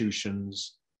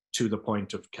institutions to the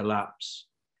point of collapse.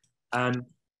 And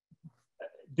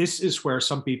this is where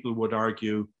some people would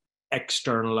argue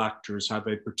external actors have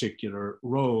a particular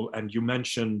role. And you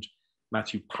mentioned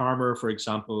Matthew Palmer, for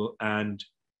example, and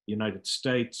the United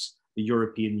States, the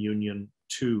European Union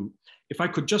too. If I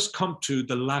could just come to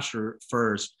the latter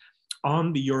first,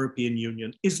 on the European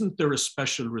Union, isn't there a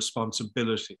special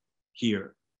responsibility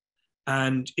here?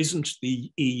 And isn't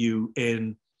the EU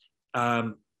in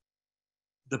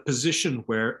the position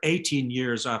where 18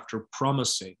 years after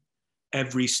promising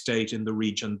every state in the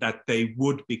region that they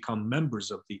would become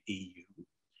members of the EU,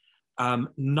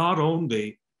 not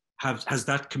only has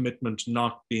that commitment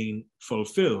not been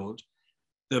fulfilled,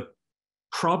 the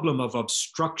problem of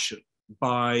obstruction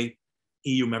by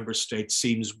EU member states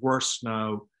seems worse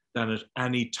now than at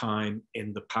any time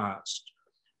in the past.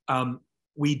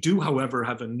 We do, however,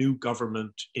 have a new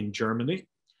government in Germany,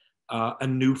 a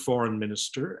new foreign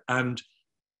minister, and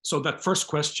so that first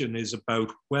question is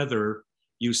about whether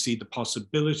you see the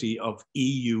possibility of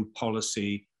EU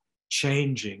policy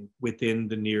changing within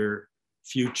the near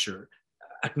future,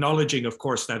 acknowledging, of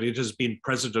course, that it has been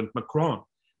President Macron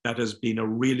that has been a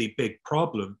really big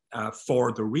problem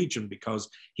for the region, because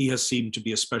he has seemed to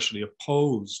be especially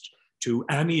opposed to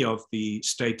any of the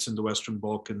states in the Western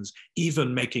Balkans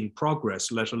even making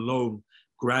progress, let alone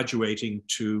graduating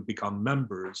to become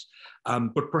members.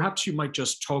 But perhaps you might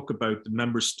just talk about the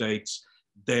member states,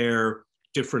 their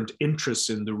different interests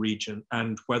in the region,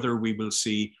 and whether we will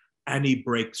see any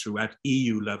breakthrough at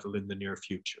EU level in the near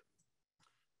future.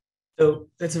 So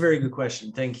that's a very good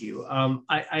question. Thank you.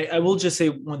 I will just say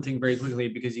one thing very quickly,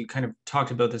 because you kind of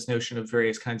talked about this notion of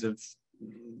various kinds of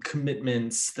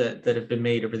commitments that have been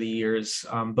made over the years,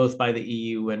 both by the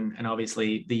EU and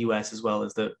obviously the US, as well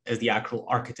as the actual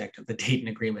architect of the Dayton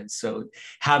Agreement. So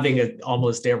having a,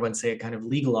 almost dare one say, a kind of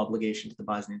legal obligation to the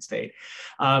Bosnian state.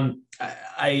 I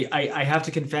have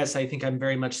to confess, I think I'm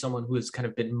very much someone who has kind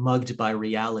of been mugged by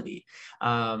reality,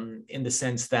 in the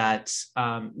sense that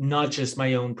not just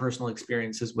my own personal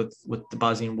experiences with the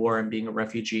Bosnian War and being a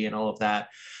refugee and all of that,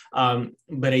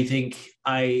 but I think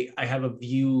I have a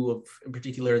view of, in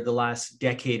particular, the last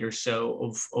decade or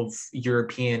so of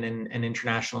European and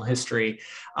international history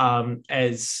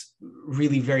as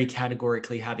really very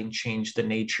categorically having changed the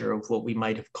nature of what we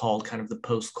might have called kind of the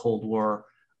post-Cold War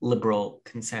liberal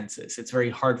consensus. It's very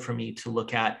hard for me to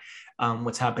look at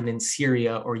what's happened in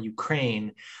Syria or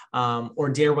Ukraine, or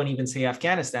dare one even say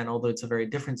Afghanistan, although it's a very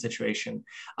different situation,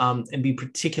 and be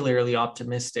particularly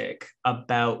optimistic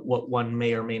about what one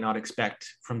may or may not expect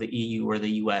from the EU or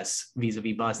the US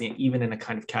vis-a-vis Bosnia, even in a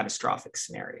kind of catastrophic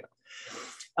scenario.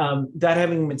 That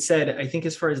having been said, I think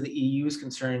as far as the EU is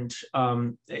concerned,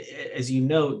 as you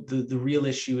know, the real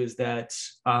issue is that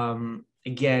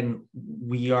again,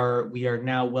 we are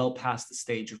now well past the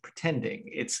stage of pretending.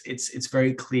 It's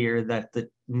very clear that the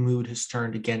mood has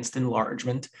turned against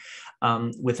enlargement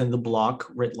within the bloc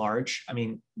writ large. I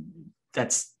mean,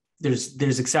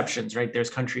 there's exceptions, right? There's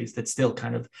countries that still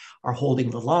kind of are holding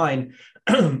the line,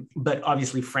 but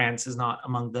obviously France is not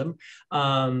among them.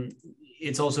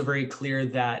 It's also very clear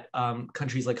that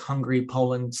countries like Hungary,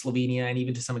 Poland, Slovenia, and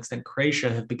even to some extent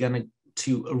Croatia have begun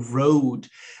to erode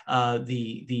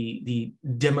the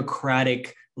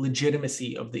democratic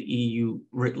legitimacy of the EU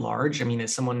writ large. I mean,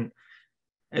 as an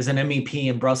MEP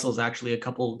in Brussels, actually a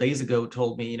couple of days ago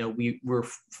told me, we were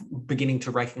beginning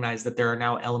to recognize that there are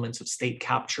now elements of state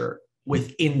capture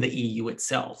within the EU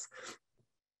itself,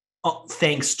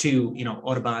 thanks to,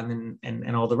 Orban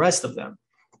and all the rest of them.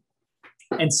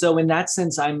 And so in that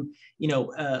sense, I'm,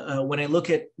 when I look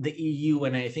at the EU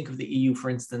and I think of the EU, for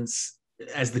instance,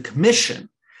 as the Commission,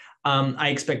 I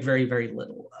expect very, very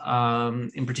little.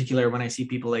 In particular, when I see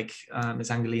people like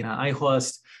Ms. Angelina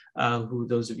Eichhorst, who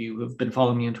those of you who have been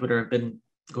following me on Twitter have been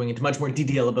going into much more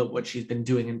detail about what she's been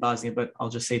doing in Bosnia, but I'll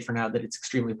just say for now that it's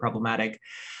extremely problematic.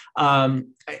 The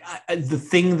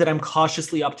thing that I'm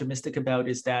cautiously optimistic about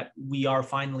is that we are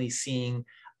finally seeing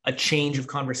a change of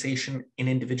conversation in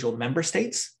individual member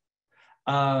states.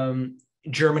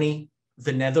 Germany,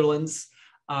 the Netherlands,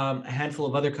 a handful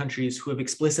of other countries who have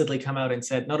explicitly come out and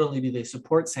said not only do they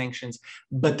support sanctions,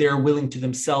 but they're willing to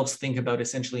themselves think about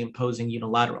essentially imposing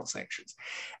unilateral sanctions.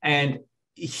 And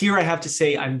here I have to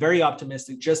say I'm very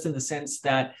optimistic, just in the sense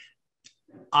that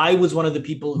I was one of the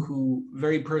people who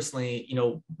very personally,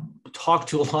 talked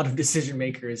to a lot of decision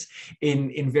makers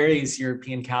in various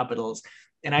European capitals.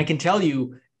 And I can tell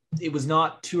you, it was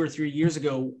not 2 or 3 years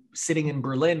ago sitting in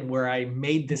Berlin where I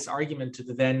made this argument to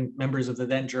the then members of the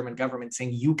then German government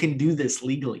saying, you can do this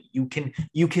legally. You can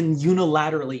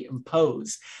unilaterally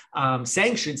impose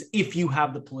sanctions if you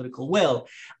have the political will.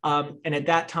 And at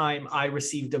that time, I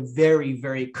received a very,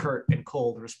 very curt and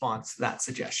cold response to that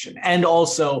suggestion, and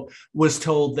also was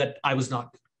told that I was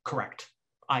not correct.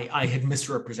 I had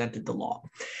misrepresented the law.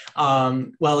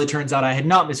 Well, it turns out I had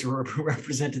not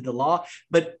misrepresented the law,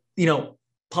 but,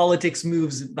 politics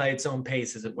moves by its own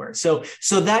pace, as it were. So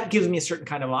that gives me a certain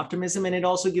kind of optimism, and it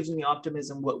also gives me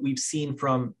optimism what we've seen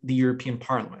from the European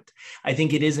Parliament. I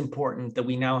think it is important that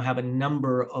we now have a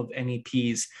number of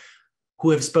MEPs who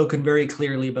have spoken very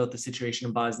clearly about the situation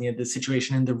in Bosnia, the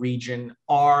situation in the region,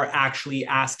 are actually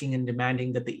asking and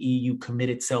demanding that the EU commit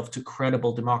itself to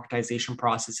credible democratization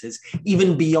processes,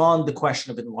 even beyond the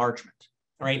question of enlargement.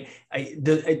 Right?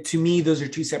 To me, those are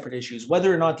two separate issues.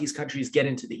 Whether or not these countries get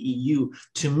into the EU,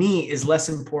 to me, is less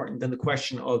important than the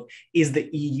question of, is the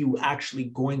EU actually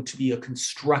going to be a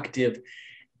constructive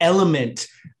element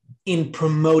in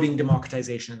promoting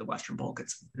democratization in the Western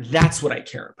Balkans? That's what I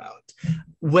care about.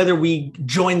 Whether we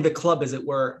join the club, as it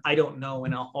were, I don't know.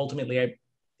 And ultimately,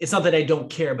 it's not that I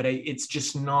don't care, but it's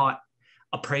just not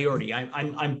a priority.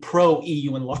 I'm pro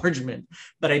EU enlargement,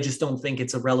 but I just don't think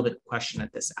it's a relevant question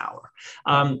at this hour.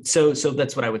 So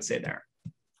that's what I would say there.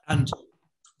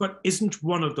 But isn't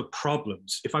one of the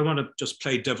problems, if I want to just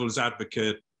play devil's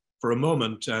advocate for a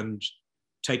moment and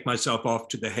take myself off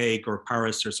to The Hague or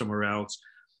Paris or somewhere else.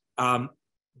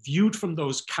 Viewed from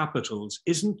those capitals,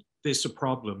 isn't this a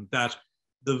problem that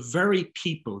the very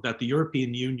people that the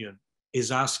European Union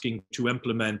is asking to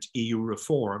implement EU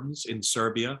reforms in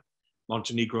Serbia,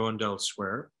 Montenegro, and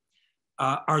elsewhere,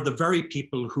 are the very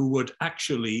people who would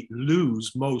actually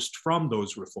lose most from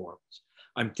those reforms?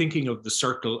 I'm thinking of the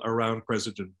circle around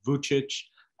President Vučić,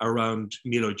 around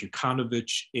Milo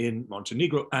Đukanović in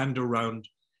Montenegro, and around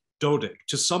Dodik.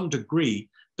 To some degree,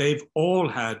 they've all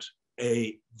had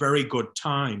a very good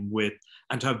time with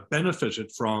and have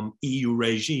benefited from EU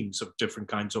regimes of different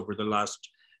kinds over the last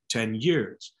 10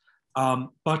 years.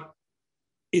 But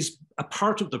is a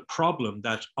part of the problem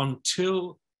that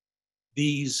until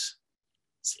these,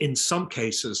 in some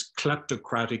cases,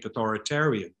 kleptocratic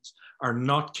authoritarians are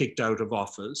not kicked out of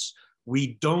office,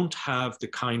 we don't have the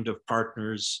kind of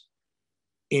partners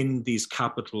in these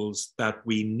capitals that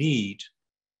we need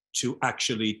to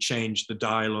actually change the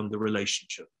dial on the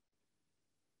relationship.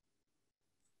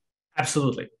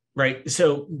 Absolutely. Right.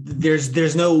 So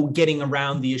there's no getting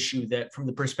around the issue that from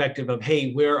the perspective of,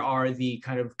 hey, where are the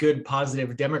kind of good,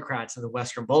 positive Democrats in the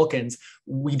Western Balkans?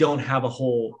 We don't have a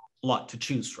whole lot to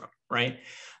choose from. Right.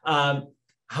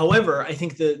 However, I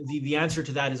think the answer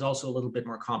to that is also a little bit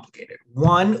more complicated.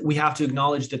 One, we have to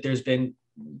acknowledge that there's been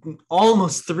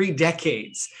almost 3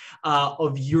 decades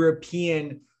of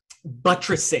European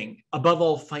buttressing, above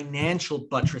all financial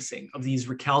buttressing of these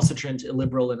recalcitrant,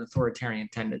 illiberal, and authoritarian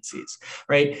tendencies,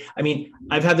 right? I mean,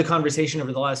 I've had the conversation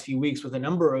over the last few weeks with a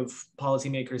number of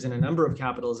policymakers in a number of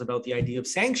capitals about the idea of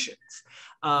sanctions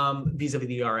vis-a-vis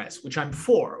the RS, which I'm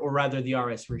for, or rather the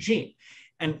RS regime.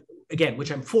 And again,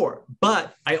 which I'm for,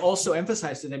 but I also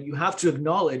emphasize to them, you have to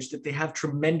acknowledge that they have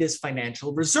tremendous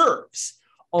financial reserves,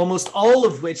 almost all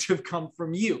of which have come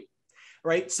from you.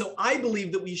 Right. So I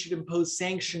believe that we should impose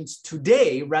sanctions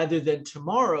today rather than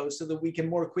tomorrow so that we can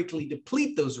more quickly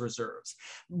deplete those reserves.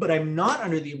 But I'm not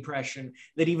under the impression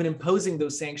that even imposing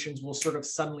those sanctions will sort of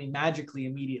suddenly, magically,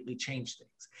 immediately change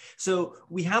things. So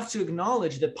we have to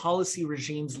acknowledge that policy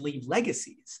regimes leave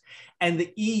legacies, and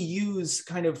the EU's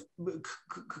kind of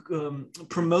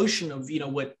promotion of,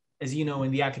 what, as you know, in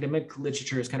the academic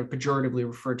literature is kind of pejoratively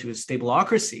referred to as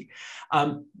stableocracy.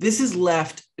 This has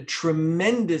left a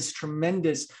tremendous,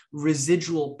 tremendous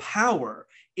residual power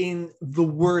in the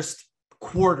worst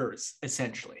quarters,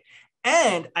 essentially.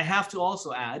 And I have to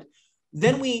also add,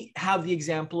 then we have the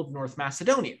example of North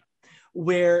Macedonia,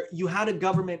 where you had a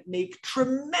government make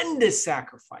tremendous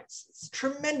sacrifices,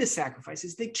 tremendous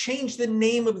sacrifices. They changed the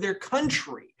name of their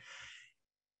country,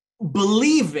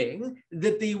 believing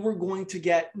that they were going to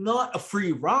get not a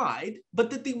free ride, but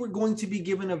that they were going to be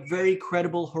given a very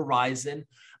credible horizon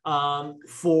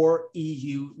for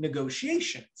EU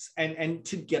negotiations and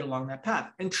to get along that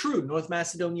path. And true, North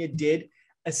Macedonia did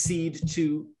accede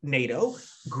to NATO.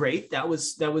 Great, that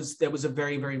was a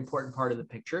very, very important part of the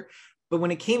picture. But when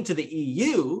it came to the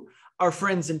EU, our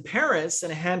friends in Paris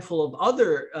and a handful of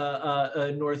other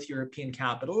North European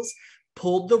capitals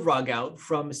pulled the rug out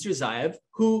from Mr. Zaev,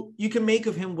 who you can make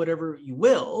of him whatever you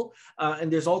will.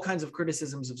 And there's all kinds of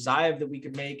criticisms of Zaev that we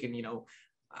could make, and,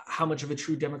 how much of a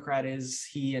true Democrat is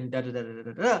he, and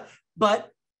da-da-da-da-da-da. But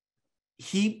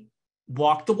he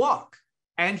walked the walk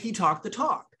and he talked the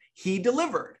talk. He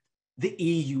delivered. The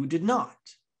EU did not.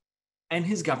 And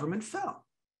his government fell.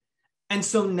 And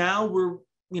so now we're,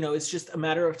 it's just a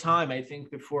matter of time, I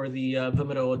think, before the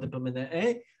VMRO de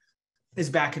Permanente is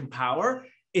back in power.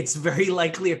 It's very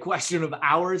likely a question of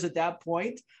hours at that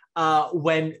point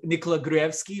when Nikola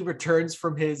Gruevski returns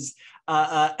from his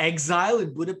exile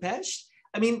in Budapest.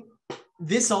 I mean,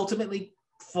 this ultimately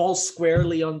falls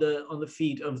squarely on the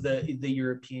feet of the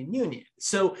European Union.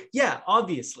 So yeah,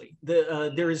 obviously,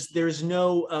 there's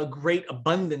no great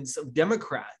abundance of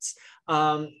Democrats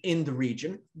in the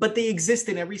region, but they exist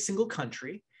in every single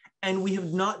country, and we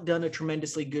have not done a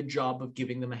tremendously good job of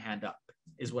giving them a hand up,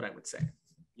 is what I would say.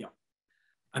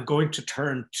 I'm going to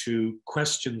turn to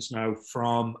questions now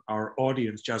from our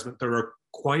audience, Jasmin. There are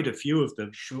quite a few of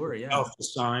them. Sure, yeah. A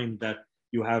sign that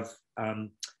you have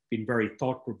been very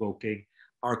thought-provoking.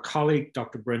 Our colleague,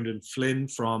 Dr. Brendan Flynn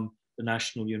from the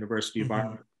National University of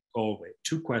Ireland, Galway.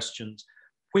 2 questions.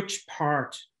 Which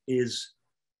part is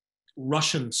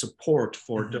Russian support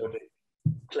for Dodik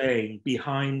playing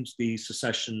behind the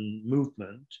secession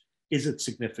movement? Is it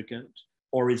significant,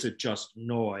 or is it just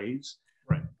noise?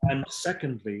 Right. And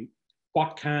secondly,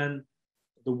 what can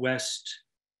the West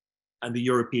and the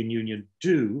European Union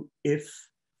do if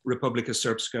Republika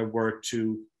Srpska were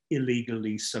to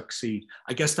illegally succeed?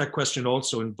 I guess that question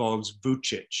also involves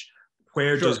Vučić.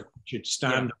 Where does Vučić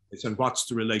stand on this, and what's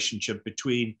the relationship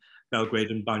between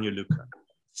Belgrade and Banja Luka?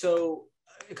 So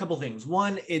a couple things.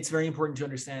 One, it's very important to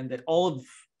understand that all of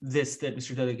this that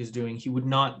Mr. Dodik is doing, he would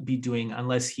not be doing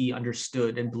unless he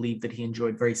understood and believed that he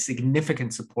enjoyed very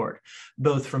significant support,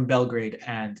 both from Belgrade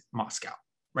and Moscow,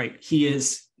 right?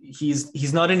 He's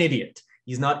not an idiot.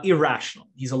 He's not irrational.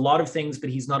 He's a lot of things, but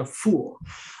he's not a fool.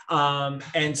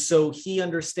 And so he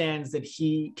understands that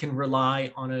he can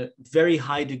rely on a very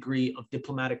high degree of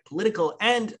diplomatic, political,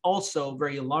 and also,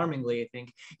 very alarmingly, I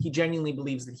think, he genuinely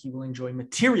believes that he will enjoy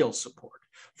material support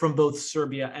from both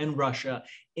Serbia and Russia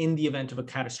in the event of a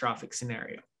catastrophic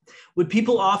scenario. What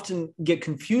people often get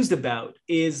confused about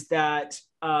is that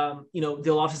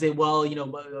they'll often say, well,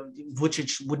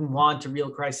 Vučić wouldn't want a real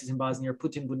crisis in Bosnia, or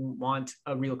Putin wouldn't want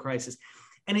a real crisis.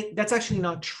 And that's actually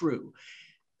not true.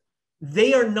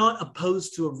 They are not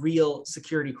opposed to a real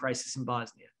security crisis in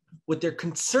Bosnia. What they're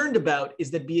concerned about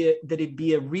is that it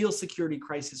be a real security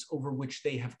crisis over which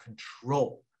they have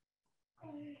control.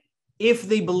 If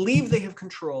they believe they have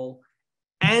control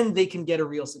and they can get a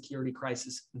real security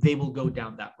crisis, they will go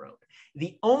down that road.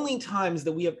 The only times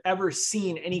that we have ever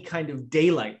seen any kind of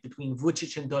daylight between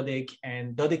Vučić and Dodik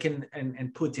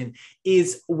and Putin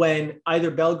is when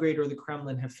either Belgrade or the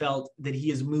Kremlin have felt that he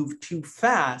has moved too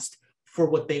fast for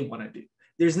what they want to do.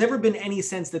 There's never been any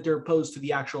sense that they're opposed to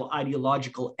the actual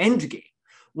ideological endgame.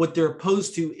 What they're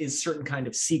opposed to is certain kind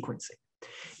of sequencing.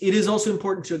 It is also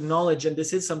important to acknowledge, and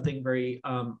this is something very,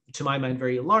 to my mind,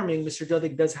 very alarming, Mr.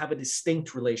 Dodik does have a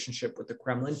distinct relationship with the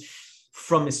Kremlin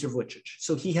from Mr. Vučić.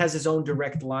 So he has his own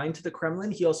direct line to the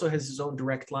Kremlin. He also has his own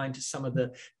direct line to some of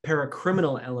the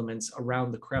paracriminal elements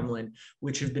around the Kremlin,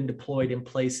 which have been deployed in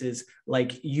places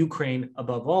like Ukraine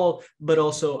above all, but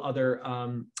also other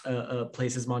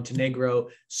places, Montenegro,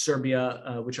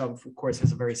 Serbia, which of course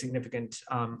has a very significant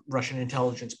Russian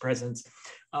intelligence presence,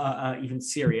 even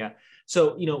Syria.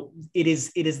 So, it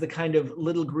is the kind of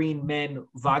little green men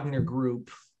Wagner group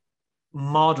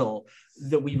model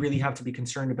that we really have to be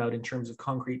concerned about in terms of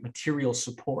concrete material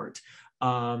support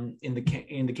in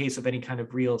the case of any kind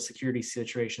of real security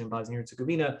situation in Bosnia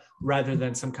Herzegovina, rather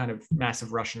than some kind of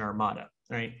massive Russian armada,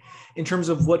 right? In terms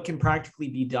of what can practically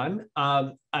be done,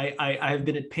 I have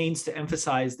been at pains to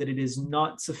emphasize that it is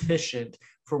not sufficient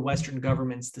for Western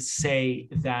governments to say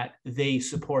that they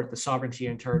support the sovereignty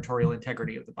and territorial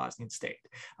integrity of the Bosnian state.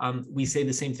 We say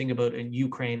the same thing about in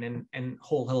Ukraine, and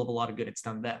whole hell of a lot of good it's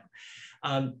done them.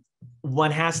 One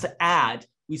has to add,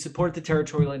 we support the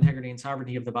territorial integrity and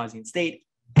sovereignty of the Bosnian state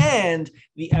and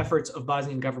the efforts of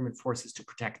Bosnian government forces to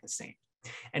protect the same.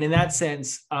 And in that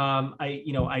sense,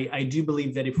 I do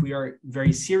believe that if we are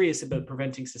very serious about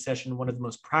preventing secession, one of the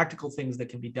most practical things that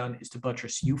can be done is to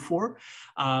buttress EUFOR.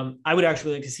 I would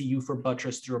actually like to see EUFOR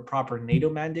buttressed through a proper NATO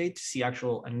mandate to see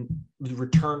the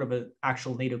return of an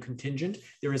actual NATO contingent.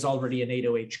 There is already a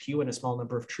NATO HQ and a small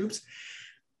number of troops,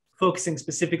 focusing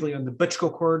specifically on the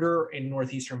Brčko corridor in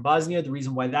northeastern Bosnia. The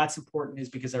reason why that's important is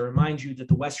because I remind you that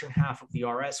the western half of the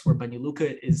RS, where Banja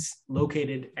Luka is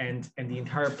located, and the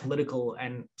entire political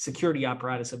and security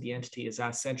apparatus of the entity is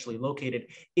essentially located,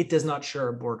 it does not share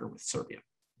a border with Serbia.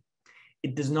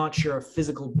 It does not share a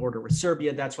physical border with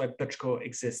Serbia. That's why Brčko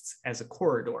exists as a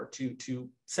corridor to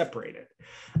separate it.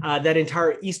 That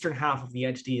entire eastern half of the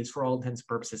entity is, for all intents and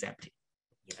purposes, empty.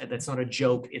 That's not a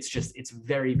joke. It's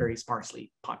very, very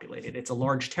sparsely populated. It's a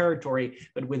large territory,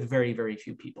 but with very, very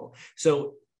few people.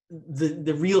 So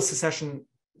the real secession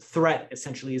threat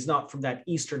essentially is not from that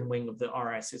eastern wing of the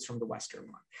RS, it's from the western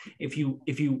one. If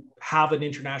you have an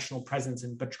international presence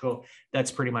in Brčko,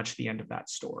 that's pretty much the end of that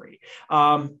story.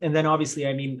 And then obviously,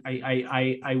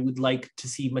 I would like to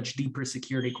see much deeper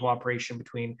security cooperation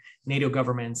between NATO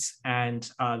governments and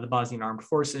the Bosnian armed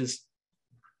forces,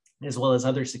 as well as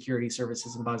other security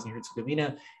services in Bosnia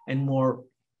Herzegovina, and more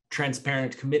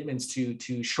transparent commitments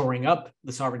to shoring up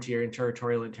the sovereignty and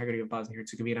territorial integrity of Bosnia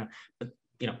Herzegovina. But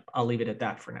I'll leave it at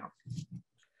that for now.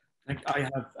 I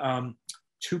have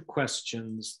two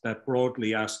questions that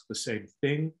broadly ask the same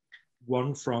thing.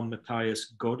 One from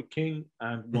Matthias Godeking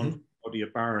and one from Claudia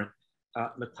Barron.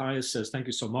 Matthias says, thank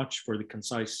you so much for the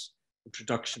concise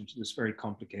introduction to this very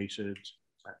complicated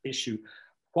issue.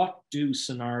 What do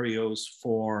scenarios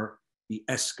for the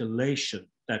escalation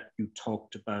that you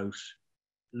talked about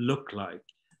look like?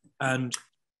 And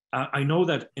I know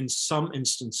that in some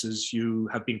instances you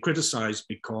have been criticized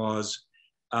because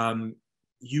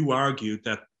you argued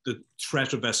that the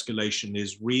threat of escalation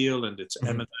is real and it's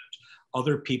imminent.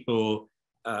 Other people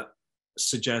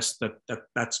suggest that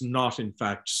that's not in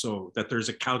fact so, that there's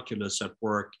a calculus at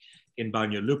work in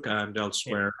Banja Luka and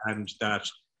elsewhere, and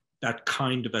that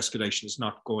kind of escalation is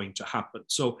not going to happen.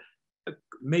 So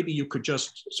maybe you could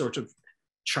just sort of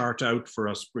chart out for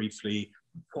us briefly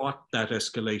what that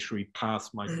escalatory path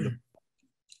might look.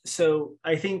 So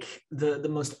I think the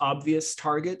most obvious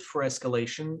target for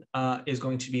escalation is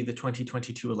going to be the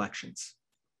 2022 elections.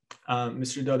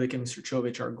 Mr. Dodik and Mr.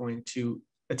 Čović are going to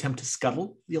attempt to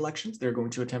scuttle the elections. They're going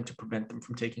to attempt to prevent them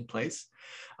from taking place.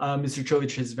 Mr.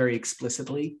 Čović has very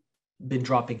explicitly been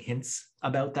dropping hints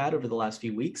about that over the last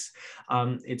few weeks.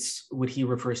 It's what he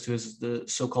refers to as the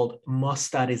so-called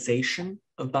Mostarization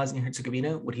of Bosnia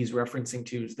Herzegovina. What he's referencing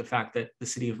to is the fact that the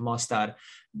city of Mostar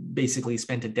basically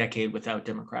spent a decade without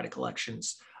democratic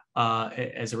elections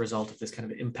as a result of this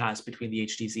kind of impasse between the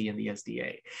HDZ and the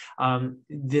SDA.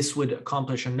 This would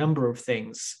accomplish a number of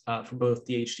things for both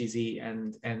the HDZ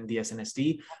and the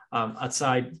SNSD,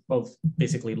 outside both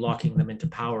basically locking them into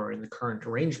power in the current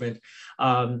arrangement.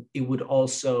 It would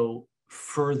also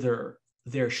further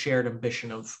their shared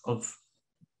ambition of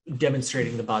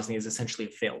demonstrating that Bosnia is essentially a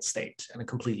failed state and a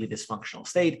completely dysfunctional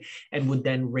state, and would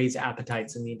then raise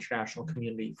appetites in the international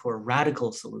community for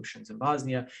radical solutions in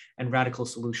Bosnia. And radical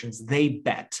solutions, they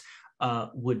bet,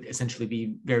 would essentially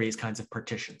be various kinds of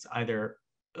partitions, either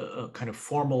kind of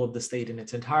formal of the state in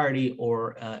its entirety,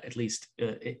 or at least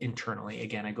internally.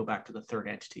 Again, I go back to the third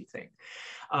entity thing.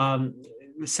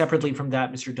 Separately from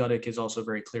that, Mr. Dodik is also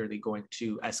very clearly going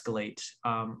to escalate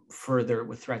further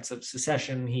with threats of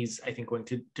secession. He's, I think, going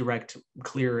to direct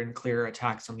clearer and clearer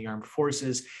attacks on the armed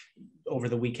forces. Over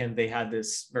the weekend, they had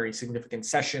this very significant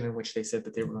session in which they said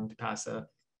that they were going to pass a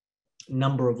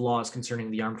number of laws concerning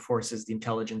the armed forces, the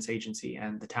intelligence agency,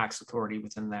 and the tax authority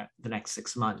within the next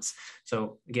 6 months.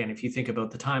 So again, if you think about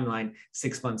the timeline,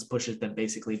 6 months pushes them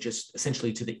basically just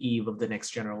essentially to the eve of the next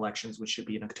general elections, which should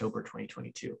be in October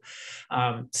 2022.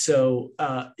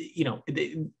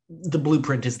 The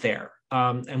blueprint is there.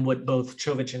 And what both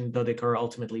Čović and Dodik are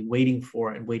ultimately waiting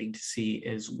for and waiting to see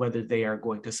is whether they are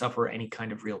going to suffer any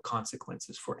kind of real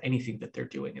consequences for anything that they're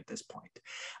doing at this point.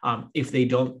 If they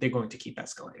don't, they're going to keep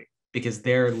escalating, because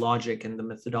their logic and the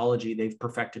methodology they've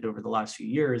perfected over the last few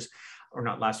years, or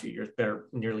not last few years, but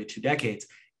nearly 2 decades,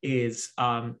 is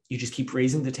you just keep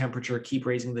raising the temperature, keep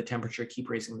raising the temperature, keep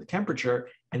raising the temperature.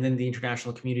 And then the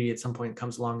international community at some point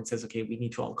comes along and says, okay, we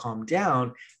need to all calm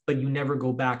down, but you never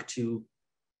go back to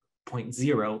point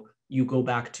zero. You go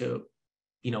back to,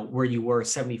 where you were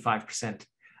 75%.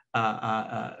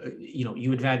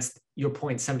 You advanced your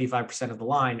point 75% of the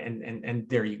line, and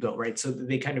there you go, right? So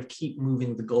they kind of keep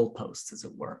moving the goalposts, as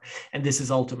it were. And this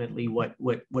is ultimately what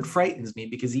frightens me,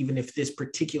 because even if this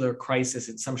particular crisis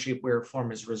in some shape, way, or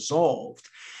form is resolved,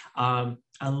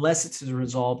 unless it's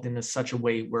resolved in such a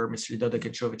way where Mr. Dodik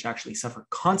and Čović actually suffer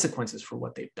consequences for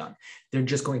what they've done, they're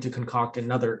just going to concoct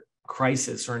another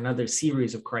crisis or another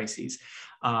series of crises.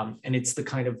 And it's the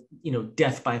kind of,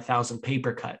 death by 1,000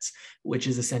 paper cuts, which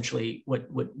is essentially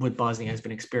what Bosnia has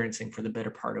been experiencing for the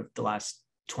better part of the last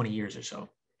 20 years or so.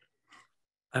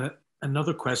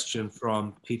 Another question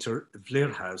from Peter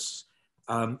Vlirhas.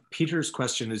 Peter's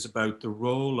question is about the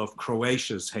role of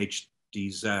Croatia's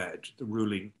HDZ, the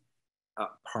ruling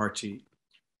party.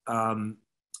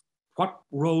 What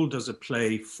role does it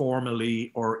play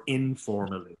formally or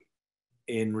informally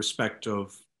in respect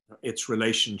of its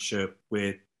relationship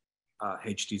with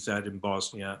HDZ in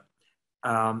Bosnia?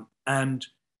 And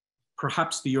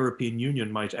perhaps the European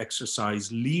Union might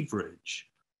exercise leverage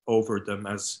over them,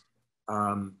 as,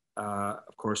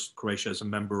 of course, Croatia is a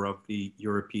member of the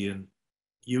European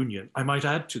Union. I might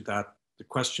add to that the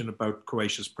question about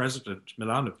Croatia's president,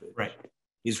 Milanović. Right.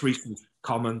 His recent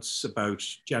comments about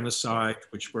genocide,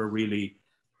 which were really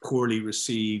poorly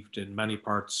received in many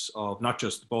parts of not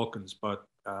just the Balkans, but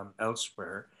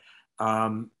elsewhere.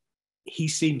 He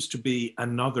seems to be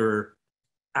another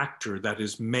actor that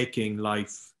is making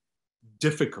life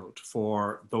difficult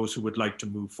for those who would like to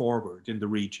move forward in the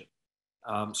region.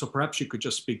 So perhaps you could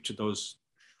just speak to those.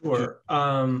 Sure.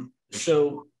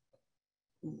 So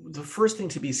the first thing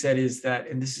to be said is that,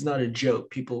 and this is not a joke,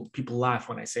 people laugh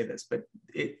when I say this, but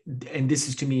and this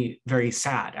is to me very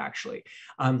sad, actually.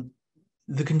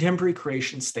 The contemporary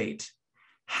Croatian state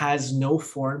has no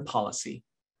foreign policy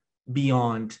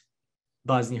beyond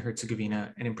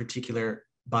Bosnia-Herzegovina, and in particular,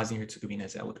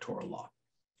 Bosnia-Herzegovina's electoral law.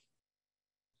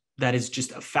 That is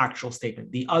just a factual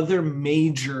statement. The other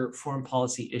major foreign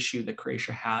policy issue that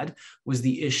Croatia had was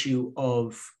the issue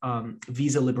of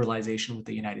visa liberalization with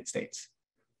the United States,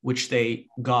 which they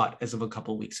got as of a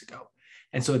couple of weeks ago.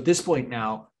 And so at this point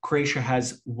now, Croatia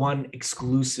has one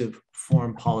exclusive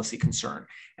foreign policy concern,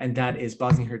 and that is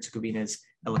Bosnia-Herzegovina's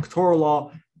electoral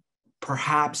law,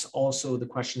 Perhaps also the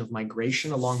question of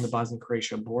migration along the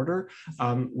Bosnia-Croatia border,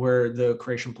 where the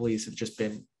Croatian police have just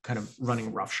been kind of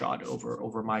running roughshod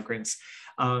over migrants.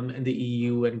 And the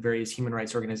EU and various human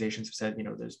rights organizations have said,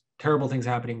 there's terrible things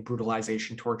happening,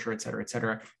 brutalization, torture, et cetera, et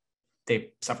cetera.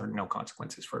 They've suffered no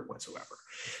consequences for it whatsoever.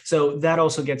 So that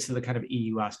also gets to the kind of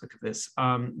EU aspect of this.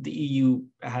 The EU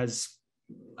has,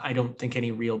 I don't think,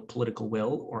 any real political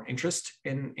will or interest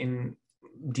in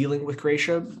dealing with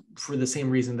Croatia for the same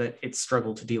reason that it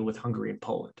struggled to deal with Hungary and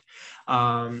Poland.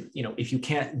 If you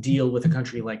can't deal with a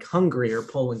country like Hungary or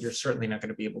Poland, you're certainly not going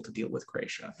to be able to deal with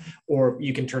Croatia. Or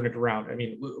you can turn it around. I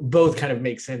mean, both kind of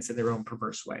make sense in their own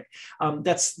perverse way.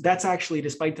 That's actually,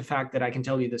 despite the fact that I can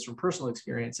tell you this from personal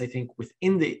experience, I think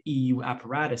within the EU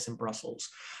apparatus in Brussels,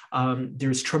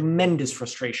 there's tremendous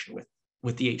frustration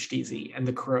with the HDZ and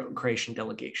the Croatian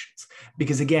delegations,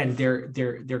 because again,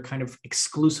 they're kind of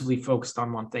exclusively focused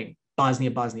on one thing: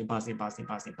 Bosnia, Bosnia, Bosnia, Bosnia,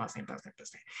 Bosnia, Bosnia, Bosnia,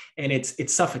 Bosnia, and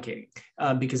it's suffocating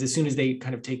because as soon as they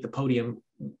kind of take the podium,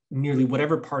 nearly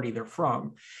whatever party they're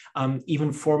from,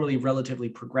 even formerly relatively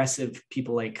progressive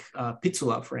people like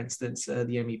Picula, for instance, the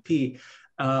MEP.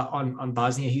 On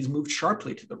Bosnia, he's moved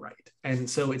sharply to the right. And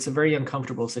so it's a very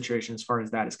uncomfortable situation as far as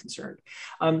that is concerned.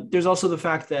 There's also the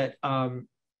fact that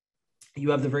you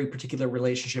have the very particular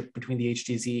relationship between the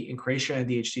HDZ in Croatia and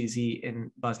the HDZ in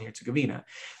Bosnia-Herzegovina.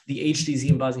 The HDZ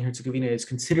in Bosnia-Herzegovina is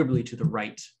considerably to the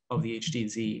right of the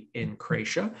HDZ in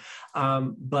Croatia,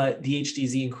 but the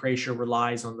HDZ in Croatia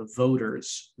relies on the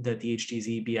voters that the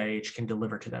HDZ BIH can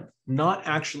deliver to them. Not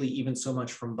actually even so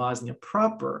much from Bosnia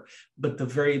proper, but the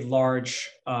very large,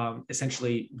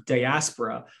 essentially,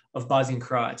 diaspora of Bosnian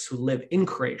Croats who live in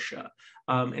Croatia,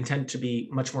 and tend to be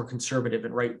much more conservative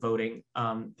and right voting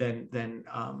than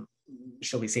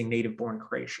shall we say, native-born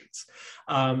Croatians.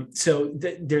 So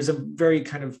there's a very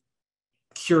kind of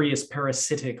curious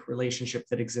parasitic relationship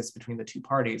that exists between the two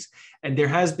parties. And there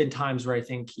has been times where I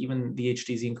think even the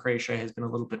HDZ in Croatia has been a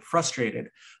little bit frustrated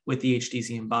with the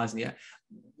HDZ in Bosnia,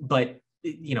 but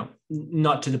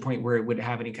not to the point where it would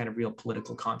have any kind of real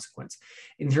political consequence.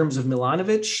 In terms of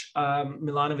Milanović,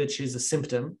 Milanović is a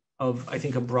symptom of, I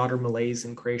think, a broader malaise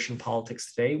in Croatian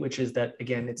politics today, which is that,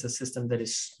 again, it's a system that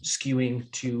is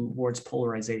skewing towards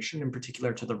polarization, in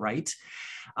particular to the right.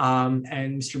 And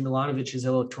Mr. Milanović's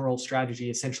electoral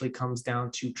strategy essentially comes down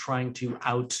to trying to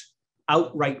out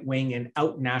right-wing and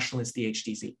out-nationalist the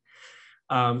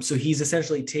HDZ. So he's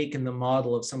essentially taken the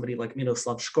model of somebody like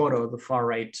Miroslav Škoro, the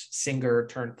far-right singer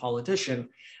turned politician,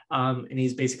 and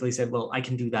he's basically said, well, I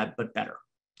can do that, but better.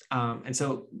 And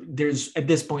so there's, at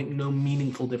this point, no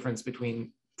meaningful difference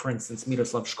between, for instance,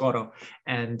 Miroslav Škoro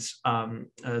and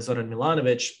Zoran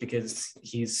Milanović, because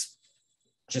he's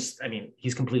just,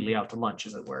 he's completely out to lunch,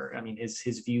 as it were.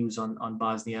 His views on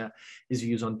Bosnia, his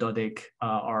views on Dodik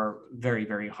are very,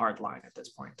 very hard line at this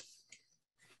point.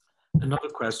 Another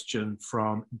question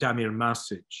from Damir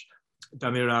Masic.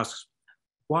 Damir asks,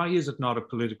 why is it not a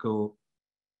political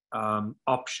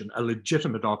option, a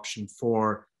legitimate option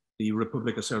for the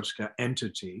Republika Srpska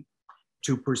entity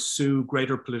to pursue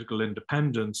greater political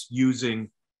independence using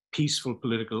peaceful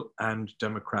political and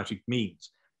democratic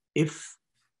means? If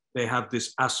they have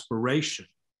this aspiration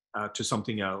to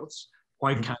something else,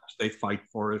 why can't they fight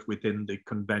for it within the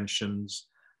conventions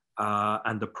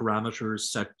and the parameters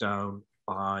set down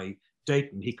by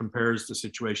Dayton? He compares the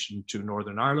situation to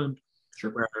Northern Ireland,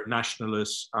 where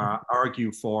nationalists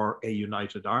argue for a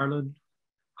united Ireland,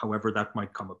 however that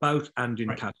might come about, and in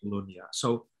Catalonia.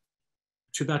 So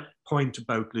to that point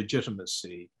about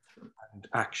legitimacy and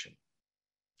action.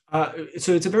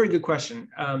 So it's a very good question.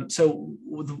 So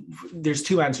there's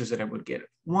two answers that I would give.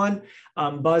 One,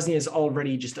 Bosnia is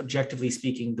already, just objectively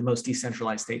speaking, the most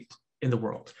decentralized state in the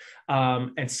world.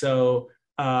 And so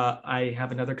I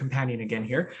have another companion again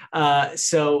here.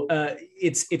 So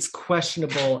it's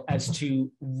questionable as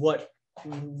to what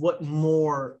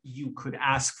more you could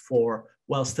ask for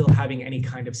while still having any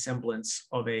kind of semblance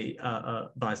of a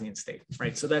Bosnian state,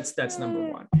 right? So that's number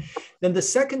one. Then the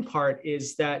second part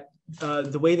is that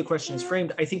the way the question is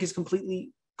framed, I think, is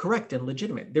completely correct and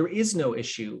legitimate. There is no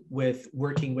issue with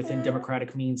working within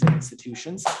democratic means and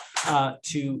institutions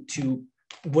to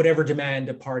whatever demand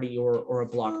a party or a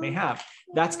bloc may have.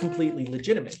 That's completely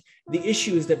legitimate. The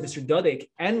issue is that Mr. Dodik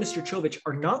and Mr. Čović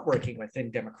are not working within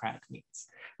democratic means,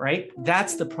 right?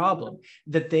 That's the problem,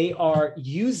 that they are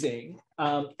using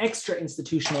extra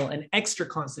institutional and extra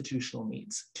constitutional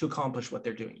means to accomplish what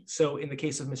they're doing. So in the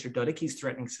case of Mr. Dodik, he's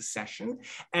threatening secession,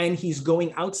 and he's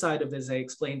going outside of, as I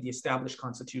explained, the established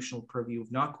constitutional purview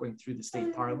of not going through the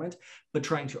state parliament, but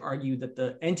trying to argue that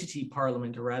the entity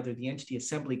parliament, or rather the entity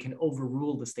assembly, can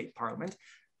overrule the state parliament.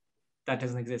 That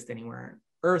doesn't exist anywhere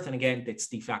earth. And again, it's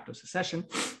de facto secession.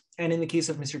 And in the case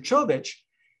of Mr. Čović,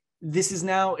 this is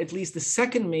now at least the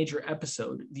second major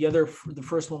episode. The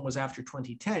first one was after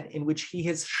 2010, in which he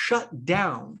has shut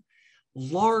down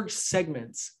large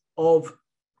segments of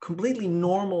completely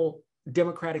normal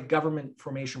democratic government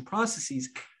formation processes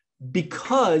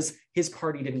because his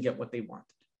party didn't get what they wanted.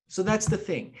 So that's the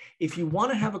thing. If you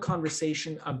want to have a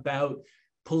conversation about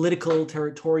political,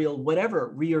 territorial,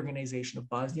 whatever reorganization of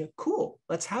Bosnia, cool,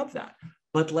 let's have that.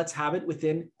 But let's have it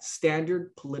within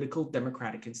standard political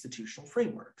democratic institutional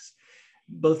frameworks.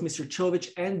 Both Mr. Čović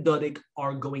and Dodik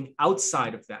are going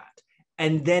outside of that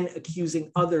and then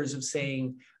accusing others of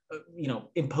saying,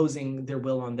 imposing their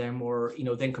will on them, or,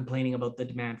 then complaining about the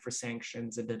demand for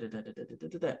sanctions. So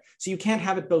you can't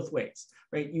have it both ways,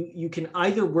 right? You can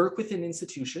either work within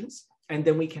institutions and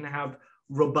then we can have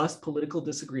robust political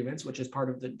disagreements, which is part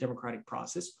of the democratic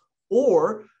process,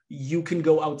 or you can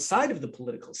go outside of the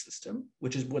political system,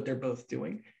 which is what they're both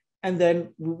doing. And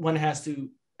then one has to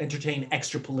entertain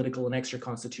extra political and extra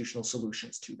constitutional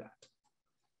solutions to that.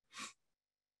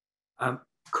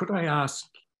 Could I ask,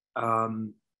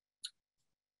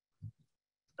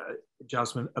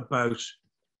 Jasmin, about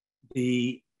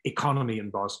the economy in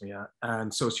Bosnia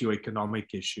and socioeconomic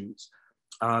issues?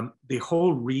 The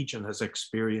whole region has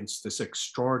experienced this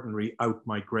extraordinary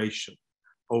outmigration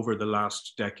over the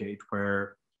last decade,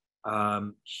 where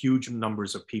huge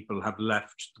numbers of people have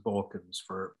left the Balkans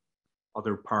for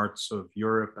other parts of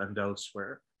Europe and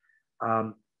elsewhere.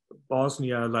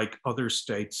 Bosnia, like other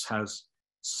states, has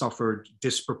suffered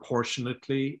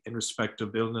disproportionately in respect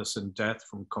of illness and death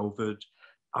from COVID,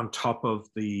 on top of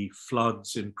the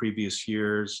floods in previous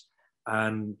years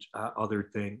and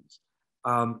other things.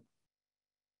 How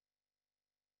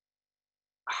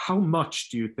much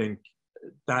do you think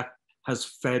that has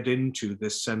fed into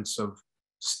this sense of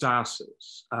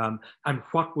stasis? And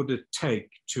what would it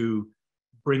take to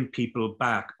bring people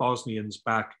back, Bosnians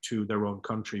back to their own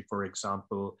country, for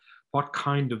example? What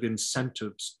kind of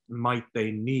incentives might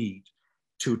they need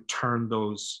to turn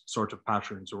those sort of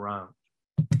patterns around?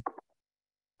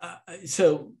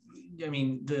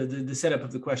 The setup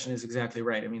of the question is exactly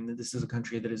right. I mean, this is a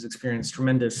country that has experienced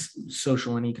tremendous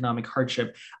social and economic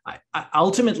hardship.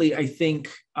 Ultimately, I think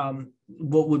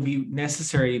what would be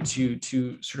necessary to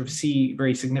sort of see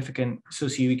very significant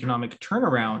socioeconomic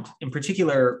turnaround, in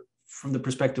particular from the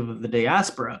perspective of the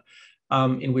diaspora,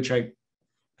 in which I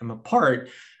am a part,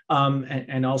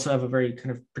 and also have a very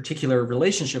kind of particular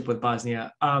relationship with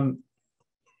Bosnia.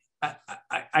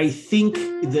 I think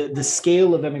the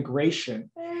scale of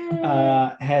immigration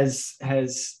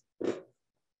has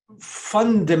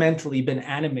fundamentally been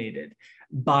animated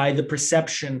by the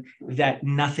perception that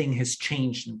nothing has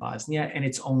changed in Bosnia and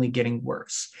it's only getting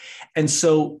worse. And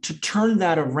so to turn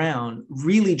that around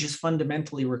really just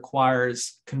fundamentally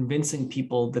requires convincing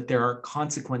people that there are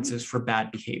consequences for bad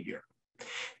behavior.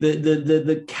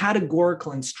 The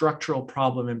categorical and structural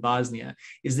problem in Bosnia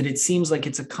is that it seems like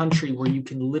it's a country where you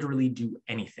can literally do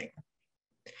anything.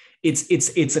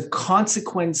 It's a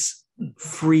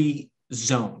consequence-free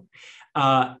zone.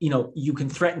 You can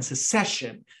threaten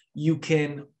secession, you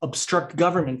can obstruct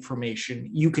government formation,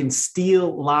 you can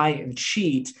steal, lie, and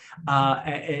cheat,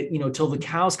 till the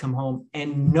cows come home,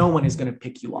 and no one is going to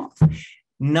pick you off.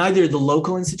 Neither the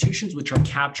local institutions, which are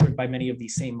captured by many of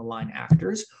these same malign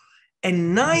actors,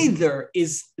 and neither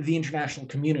is the international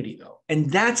community, though. And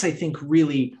that's, I think,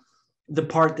 really the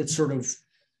part that sort of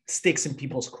sticks in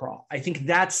people's craw. I think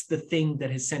that's the thing that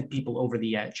has sent people over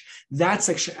the edge. That's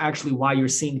actually why you're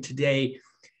seeing today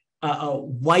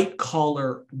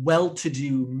white-collar,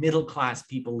 well-to-do, middle-class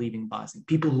people leaving Bosnia,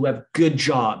 people who have good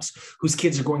jobs, whose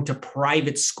kids are going to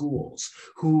private schools,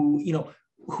 who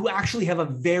actually have a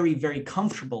very, very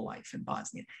comfortable life in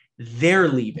Bosnia. They're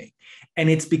leaving. And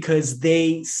it's because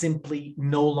they simply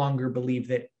no longer believe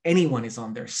that anyone is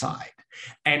on their side.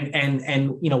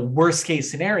 And worst case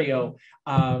scenario,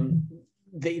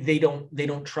 they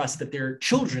don't trust that their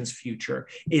children's future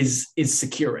is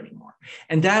secure anymore.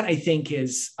 And that, I think,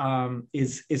 is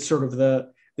sort of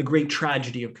the great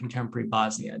tragedy of contemporary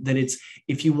Bosnia, that it's,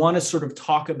 if you want to sort of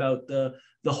talk about the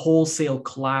wholesale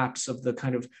collapse of the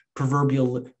kind of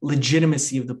proverbial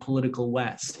legitimacy of the political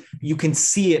West, you can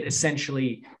see it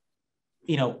essentially,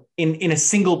 in a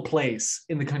single place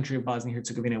in the country of Bosnia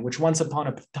Herzegovina, which once upon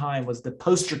a time was the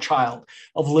poster child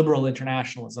of liberal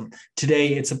internationalism. Today,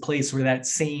 it's a place where that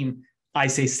same, I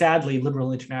say sadly,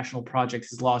 liberal international project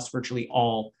has lost virtually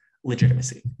all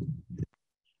legitimacy.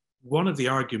 One of the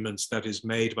arguments that is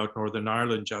made about Northern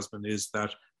Ireland, Jasmin, is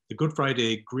that the Good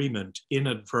Friday Agreement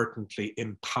inadvertently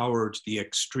empowered the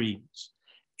extremes.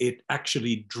 It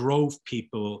actually drove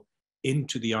people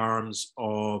into the arms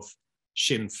of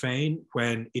Sinn Féin.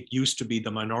 When it used to be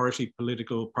the minority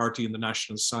political party in the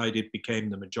national side, it became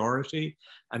the majority.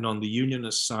 And on the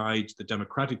unionist side, the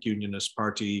Democratic Unionist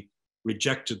Party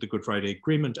rejected the Good Friday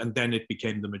Agreement, and then it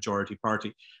became the majority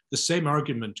party. The same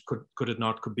argument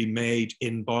could be made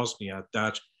in Bosnia,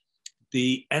 that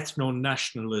the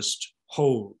ethno-nationalist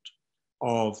hold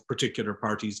of particular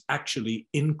parties actually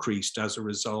increased as a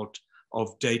result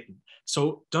of Dayton.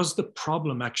 So does the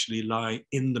problem actually lie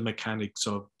in the mechanics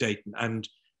of Dayton? And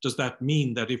does that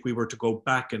mean that if we were to go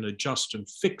back and adjust and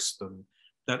fix them,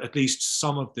 that at least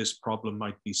some of this problem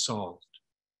might be solved?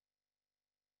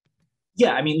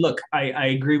 Yeah, I mean, look, I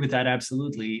agree with that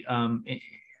absolutely.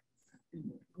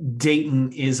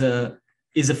 Dayton is a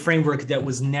framework that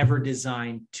was never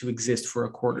designed to exist for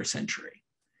a quarter century.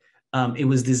 It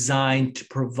was designed to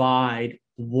provide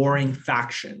warring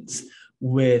factions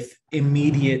with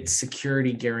immediate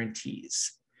security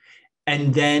guarantees.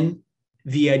 And then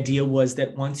the idea was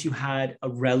that once you had a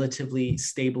relatively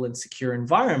stable and secure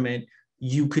environment,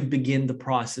 you could begin the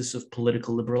process of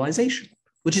political liberalization,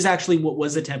 which is actually what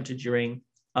was attempted during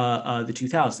the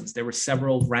 2000s. There were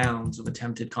several rounds of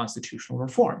attempted constitutional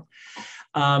reform.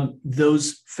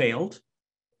 Those failed.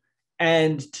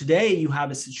 And today you have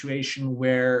a situation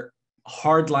where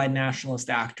hardline nationalist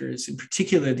actors, in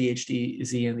particular the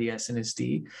HDZ and the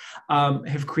SNSD,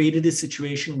 have created a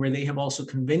situation where they have also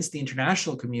convinced the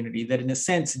international community that, in a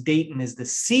sense, Dayton is the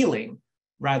ceiling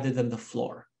rather than the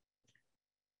floor,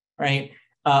 right?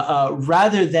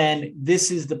 Rather than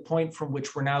this is the point from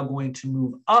which we're now going to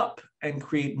move up and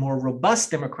create more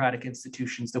robust democratic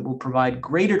institutions that will provide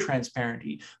greater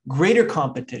transparency, greater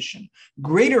competition,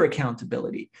 greater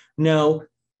accountability. No,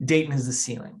 Dayton is the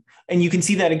ceiling. And you can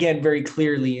see that again very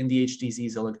clearly in the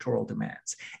HDZ's electoral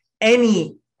demands.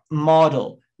 Any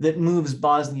model that moves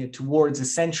Bosnia towards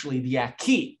essentially the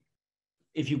acquis,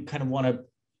 if you kind of want to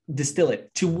distill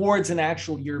it, towards an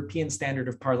actual European standard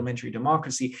of parliamentary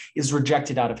democracy, is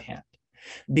rejected out of hand.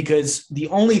 Because the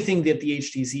only thing that the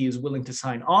HDZ is willing to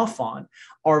sign off on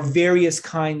are various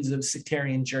kinds of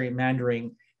sectarian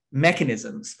gerrymandering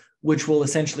mechanisms, which will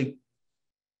essentially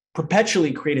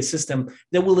perpetually create a system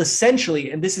that will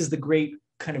essentially, and this is the great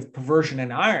kind of perversion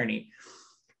and irony,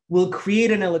 will create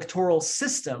an electoral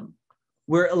system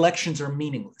where elections are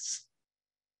meaningless.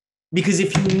 Because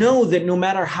if you know that no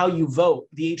matter how you vote,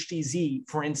 the HDZ,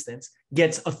 for instance,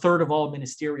 gets a third of all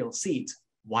ministerial seats,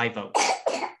 why vote?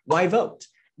 Why vote?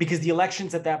 Because the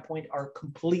elections at that point are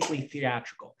completely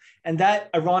theatrical. And that,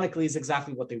 ironically, is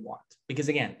exactly what they want. Because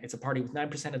again, it's a party with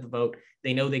 9% of the vote.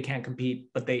 They know they can't compete,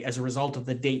 but they, as a result of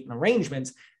the Dayton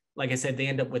arrangements, like I said, they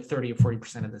end up with 30 or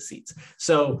 40% of the seats.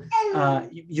 So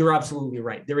you're absolutely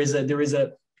right. There is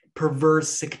a perverse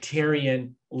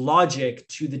sectarian logic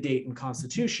to the Dayton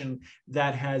Constitution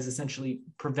that has essentially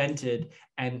prevented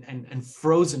and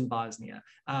frozen Bosnia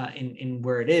in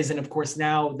where it is. And of course,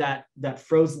 now that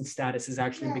frozen status is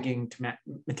actually beginning to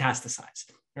metastasize,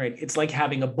 right? It's like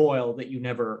having a boil that you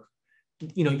never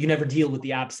deal with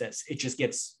the abscess. It just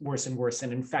gets worse and worse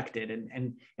and infected.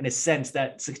 And in a sense,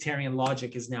 that sectarian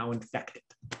logic is now infected.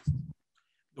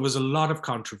 There was a lot of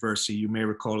controversy, you may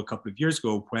recall, a couple of years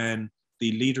ago when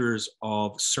the leaders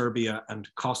of Serbia and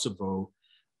Kosovo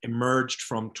emerged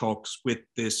from talks with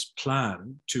this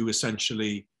plan to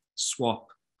essentially swap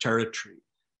territory,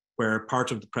 where part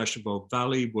of the Preševo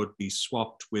Valley would be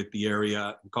swapped with the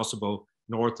area in Kosovo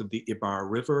north of the Ibar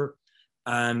River.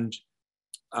 And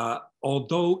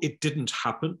although it didn't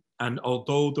happen, and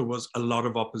although there was a lot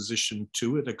of opposition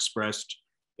to it expressed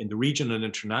in the region and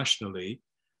internationally,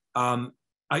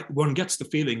 one gets the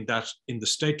feeling that in the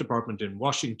State Department in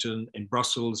Washington, in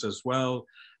Brussels as well,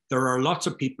 there are lots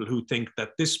of people who think that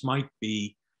this might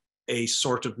be a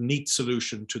sort of neat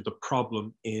solution to the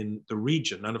problem in the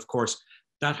region. And of course,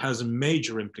 that has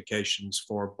major implications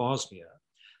for Bosnia.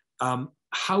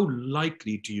 How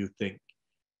likely do you think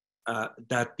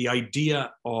that the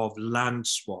idea of land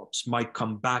swaps might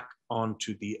come back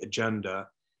onto the agenda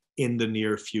in the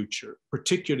near future,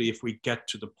 particularly if we get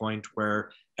to the point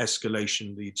where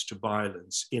escalation leads to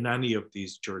violence in any of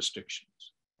these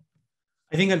jurisdictions?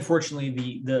 I think,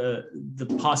 unfortunately,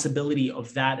 the possibility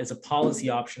of that as a policy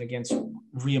option against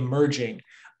reemerging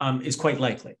is quite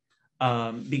likely,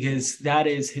 because that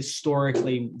is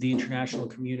historically the international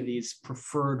community's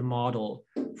preferred model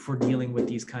for dealing with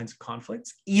these kinds of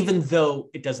conflicts, even though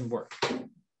it doesn't work.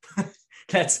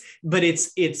 But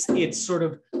it's sort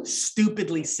of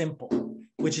stupidly simple,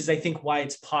 which is, I think, why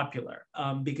it's popular,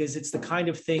 because it's the kind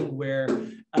of thing where,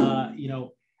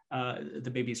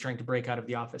 the baby is trying to break out of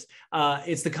the office.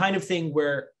 It's the kind of thing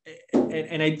where,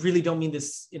 and I really don't mean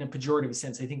this in a pejorative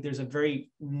sense. I think there's a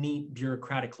very neat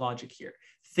bureaucratic logic here.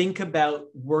 Think about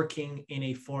working in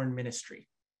a foreign ministry,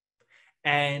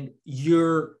 and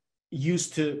you're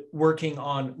used to working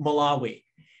on Malawi.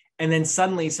 And then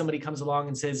suddenly somebody comes along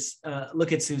and says,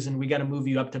 look at Susan, we got to move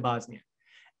you up to Bosnia.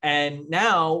 And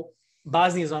now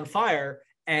Bosnia is on fire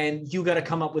and you got to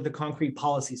come up with a concrete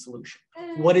policy solution.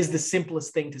 What is the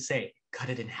simplest thing to say? Cut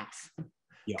it in half.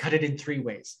 Yeah. Cut it in 3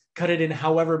 ways. Cut it in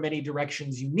however many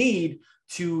directions you need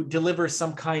to deliver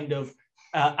some kind of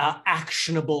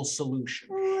actionable solution.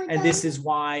 And this is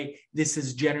why this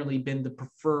has generally been the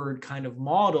preferred kind of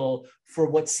model for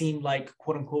what seemed like,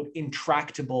 quote unquote,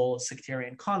 intractable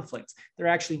sectarian conflicts. They're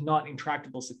actually not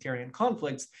intractable sectarian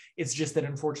conflicts. It's just that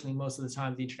unfortunately, most of the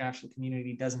time, the international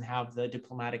community doesn't have the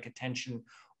diplomatic attention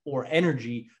or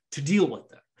energy to deal with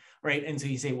them, right? And so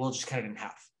you say, well, just cut it in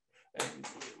half.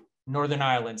 Northern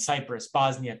Ireland, Cyprus,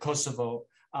 Bosnia, Kosovo,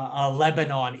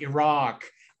 Lebanon, Iraq,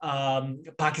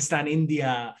 Pakistan,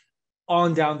 India,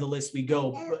 on down the list we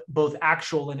go, both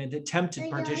actual and attempted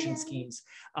partition schemes.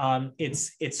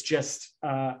 It's just,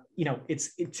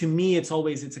 to me, it's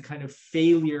a kind of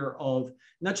failure of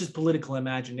not just political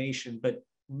imagination, but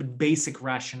basic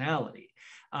rationality.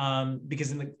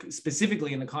 Because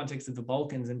specifically in the context of the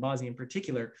Balkans and Bosnia in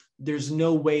particular, there's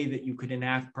no way that you could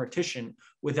enact partition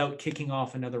without kicking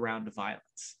off another round of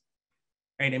violence.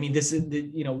 Right. I mean, this is,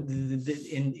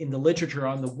 in the literature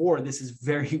on the war, this is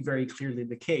very, very clearly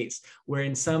the case, where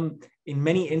in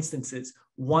many instances,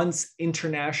 once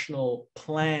international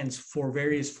plans for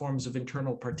various forms of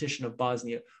internal partition of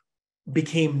Bosnia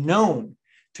became known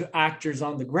to actors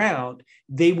on the ground,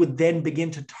 they would then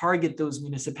begin to target those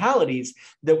municipalities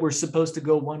that were supposed to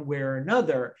go one way or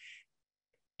another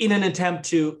in an attempt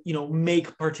to,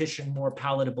 make partition more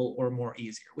palatable or more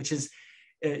easier, which is,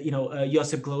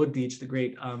 Josip Glowacki, the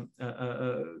great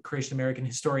Croatian American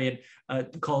historian,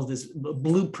 calls this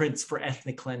blueprints for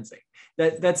ethnic cleansing.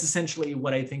 That's essentially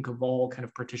what I think of all kind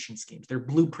of partition schemes. They're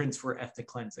blueprints for ethnic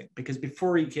cleansing, because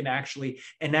before you can actually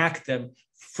enact them,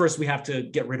 first we have to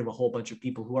get rid of a whole bunch of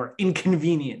people who are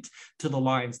inconvenient to the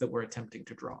lines that we're attempting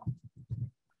to draw.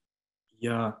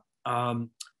 Yeah. A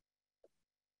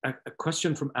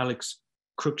question from Alex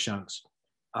Cruikshanks.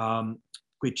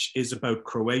 Which is about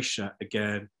Croatia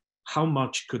again. How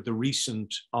much could the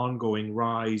recent ongoing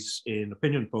rise in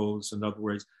opinion polls, in other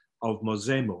words, of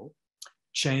Mosemo,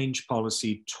 change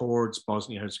policy towards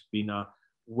Bosnia Herzegovina?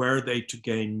 Were they to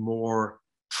gain more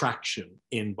traction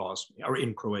in Bosnia or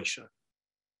in Croatia?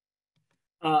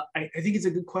 I think it's a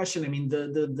good question. I mean,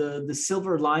 the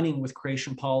silver lining with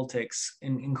Croatian politics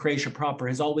in Croatia proper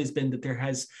has always been that there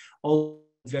has always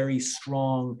very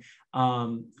strong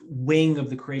wing of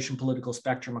the Croatian political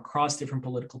spectrum across different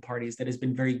political parties that has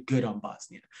been very good on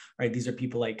Bosnia, right? These are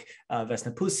people like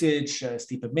Vesna Pusic,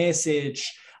 Stipe Mesic,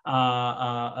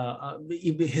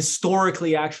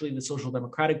 historically, actually, the Social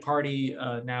Democratic Party,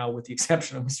 now with the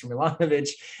exception of Mr. Milanović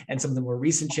and some of the more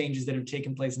recent changes that have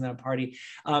taken place in that party.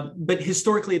 But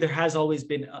historically, there has always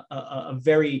been a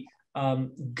very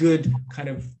good kind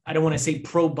of, I don't want to say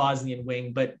pro-Bosnian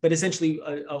wing, but essentially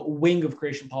a wing of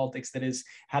Croatian politics that has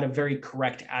had a very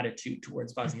correct attitude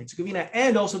towards Bosnia and Herzegovina,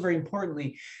 and also very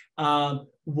importantly,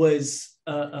 was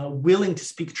willing to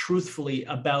speak truthfully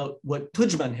about what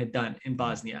Tudjman had done in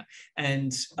Bosnia,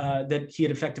 and that he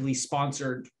had effectively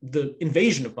sponsored the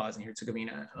invasion of Bosnia and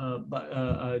Herzegovina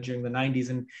during the 90s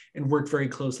and worked very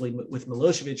closely with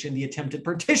Milosevic in the attempted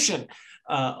partition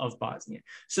of Bosnia.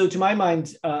 So to my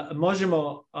mind,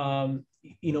 Mosemo,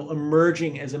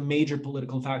 emerging as a major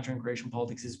political factor in Croatian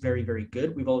politics is very, very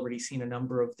good. We've already seen a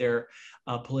number of their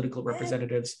political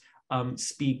representatives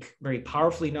speak very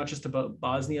powerfully, not just about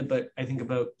Bosnia, but I think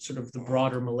about sort of the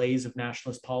broader malaise of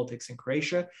nationalist politics in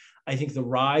Croatia. I think the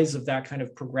rise of that kind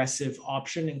of progressive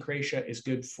option in Croatia is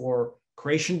good for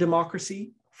Croatian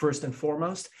democracy, first and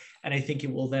foremost. And I think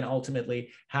it will then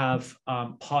ultimately have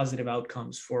positive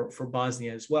outcomes for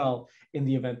Bosnia as well in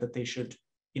the event that they should,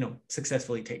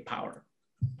 successfully take power.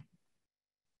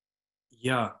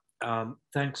 Yeah,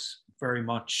 thanks very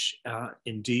much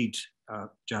indeed,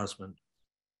 Jasmin.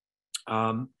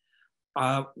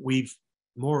 We've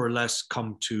more or less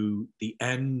come to the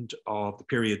end of the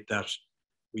period that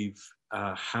we've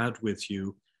had with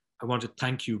you. I want to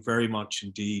thank you very much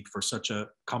indeed for such a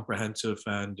comprehensive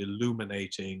and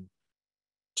illuminating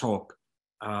talk.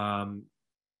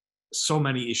 So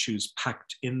many issues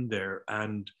packed in there,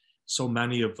 and so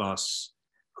many of us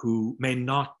who may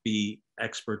not be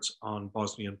experts on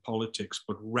Bosnian politics,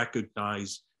 but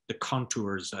recognize the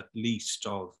contours at least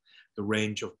of the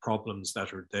range of problems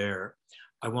that are there.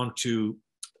 I want to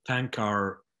thank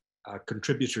our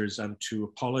contributors and to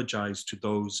apologize to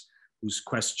those whose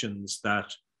questions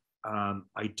that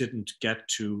I didn't get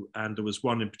to. And there was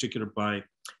one in particular by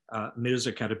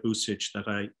Mirza Karabusic that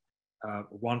I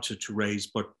wanted to raise,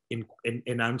 but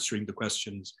in answering the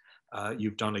questions,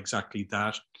 you've done exactly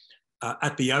that.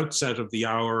 At the outset of the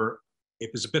hour,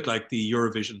 it was a bit like the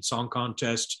Eurovision Song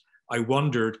Contest. I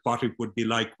wondered what it would be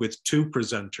like with two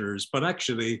presenters, but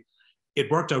actually it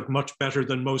worked out much better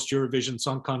than most Eurovision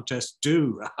Song Contests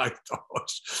do, I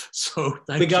thought. So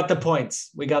we got the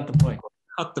points. We got the point.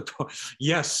 Got the point.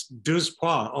 Yes, deux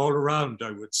points all around,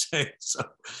 I would say. So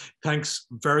thanks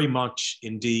very much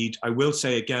indeed. I will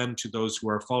say again to those who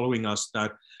are following us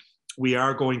that we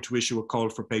are going to issue a call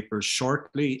for papers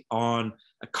shortly on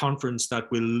a conference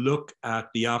that will look at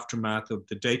the aftermath of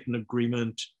the Dayton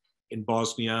Agreement in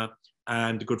Bosnia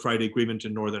and the Good Friday Agreement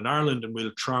in Northern Ireland, and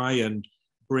we'll try and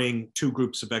bring two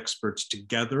groups of experts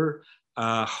together,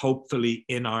 hopefully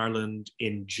in Ireland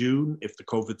in June, if the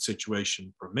COVID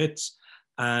situation permits.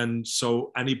 And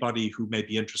so anybody who may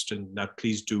be interested in that,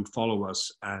 please do follow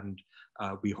us, and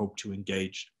we hope to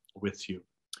engage with you.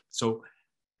 So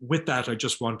with that, I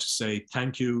just want to say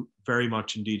thank you very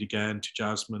much indeed again to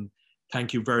Jasmin.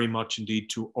 Thank you very much indeed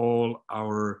to all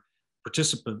our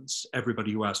participants,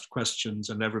 everybody who asked questions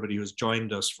and everybody who has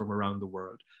joined us from around the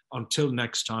world. Until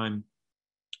next time,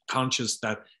 conscious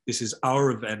that this is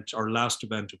our event, our last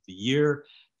event of the year.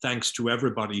 Thanks to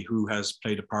everybody who has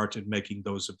played a part in making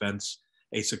those events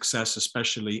a success,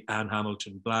 especially Anne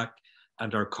Hamilton-Black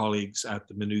and our colleagues at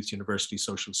the Maynooth University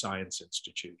Social Science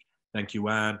Institute. Thank you,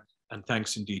 Anne, and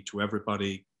thanks indeed to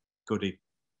everybody. Good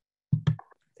evening.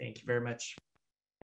 Thank you very much.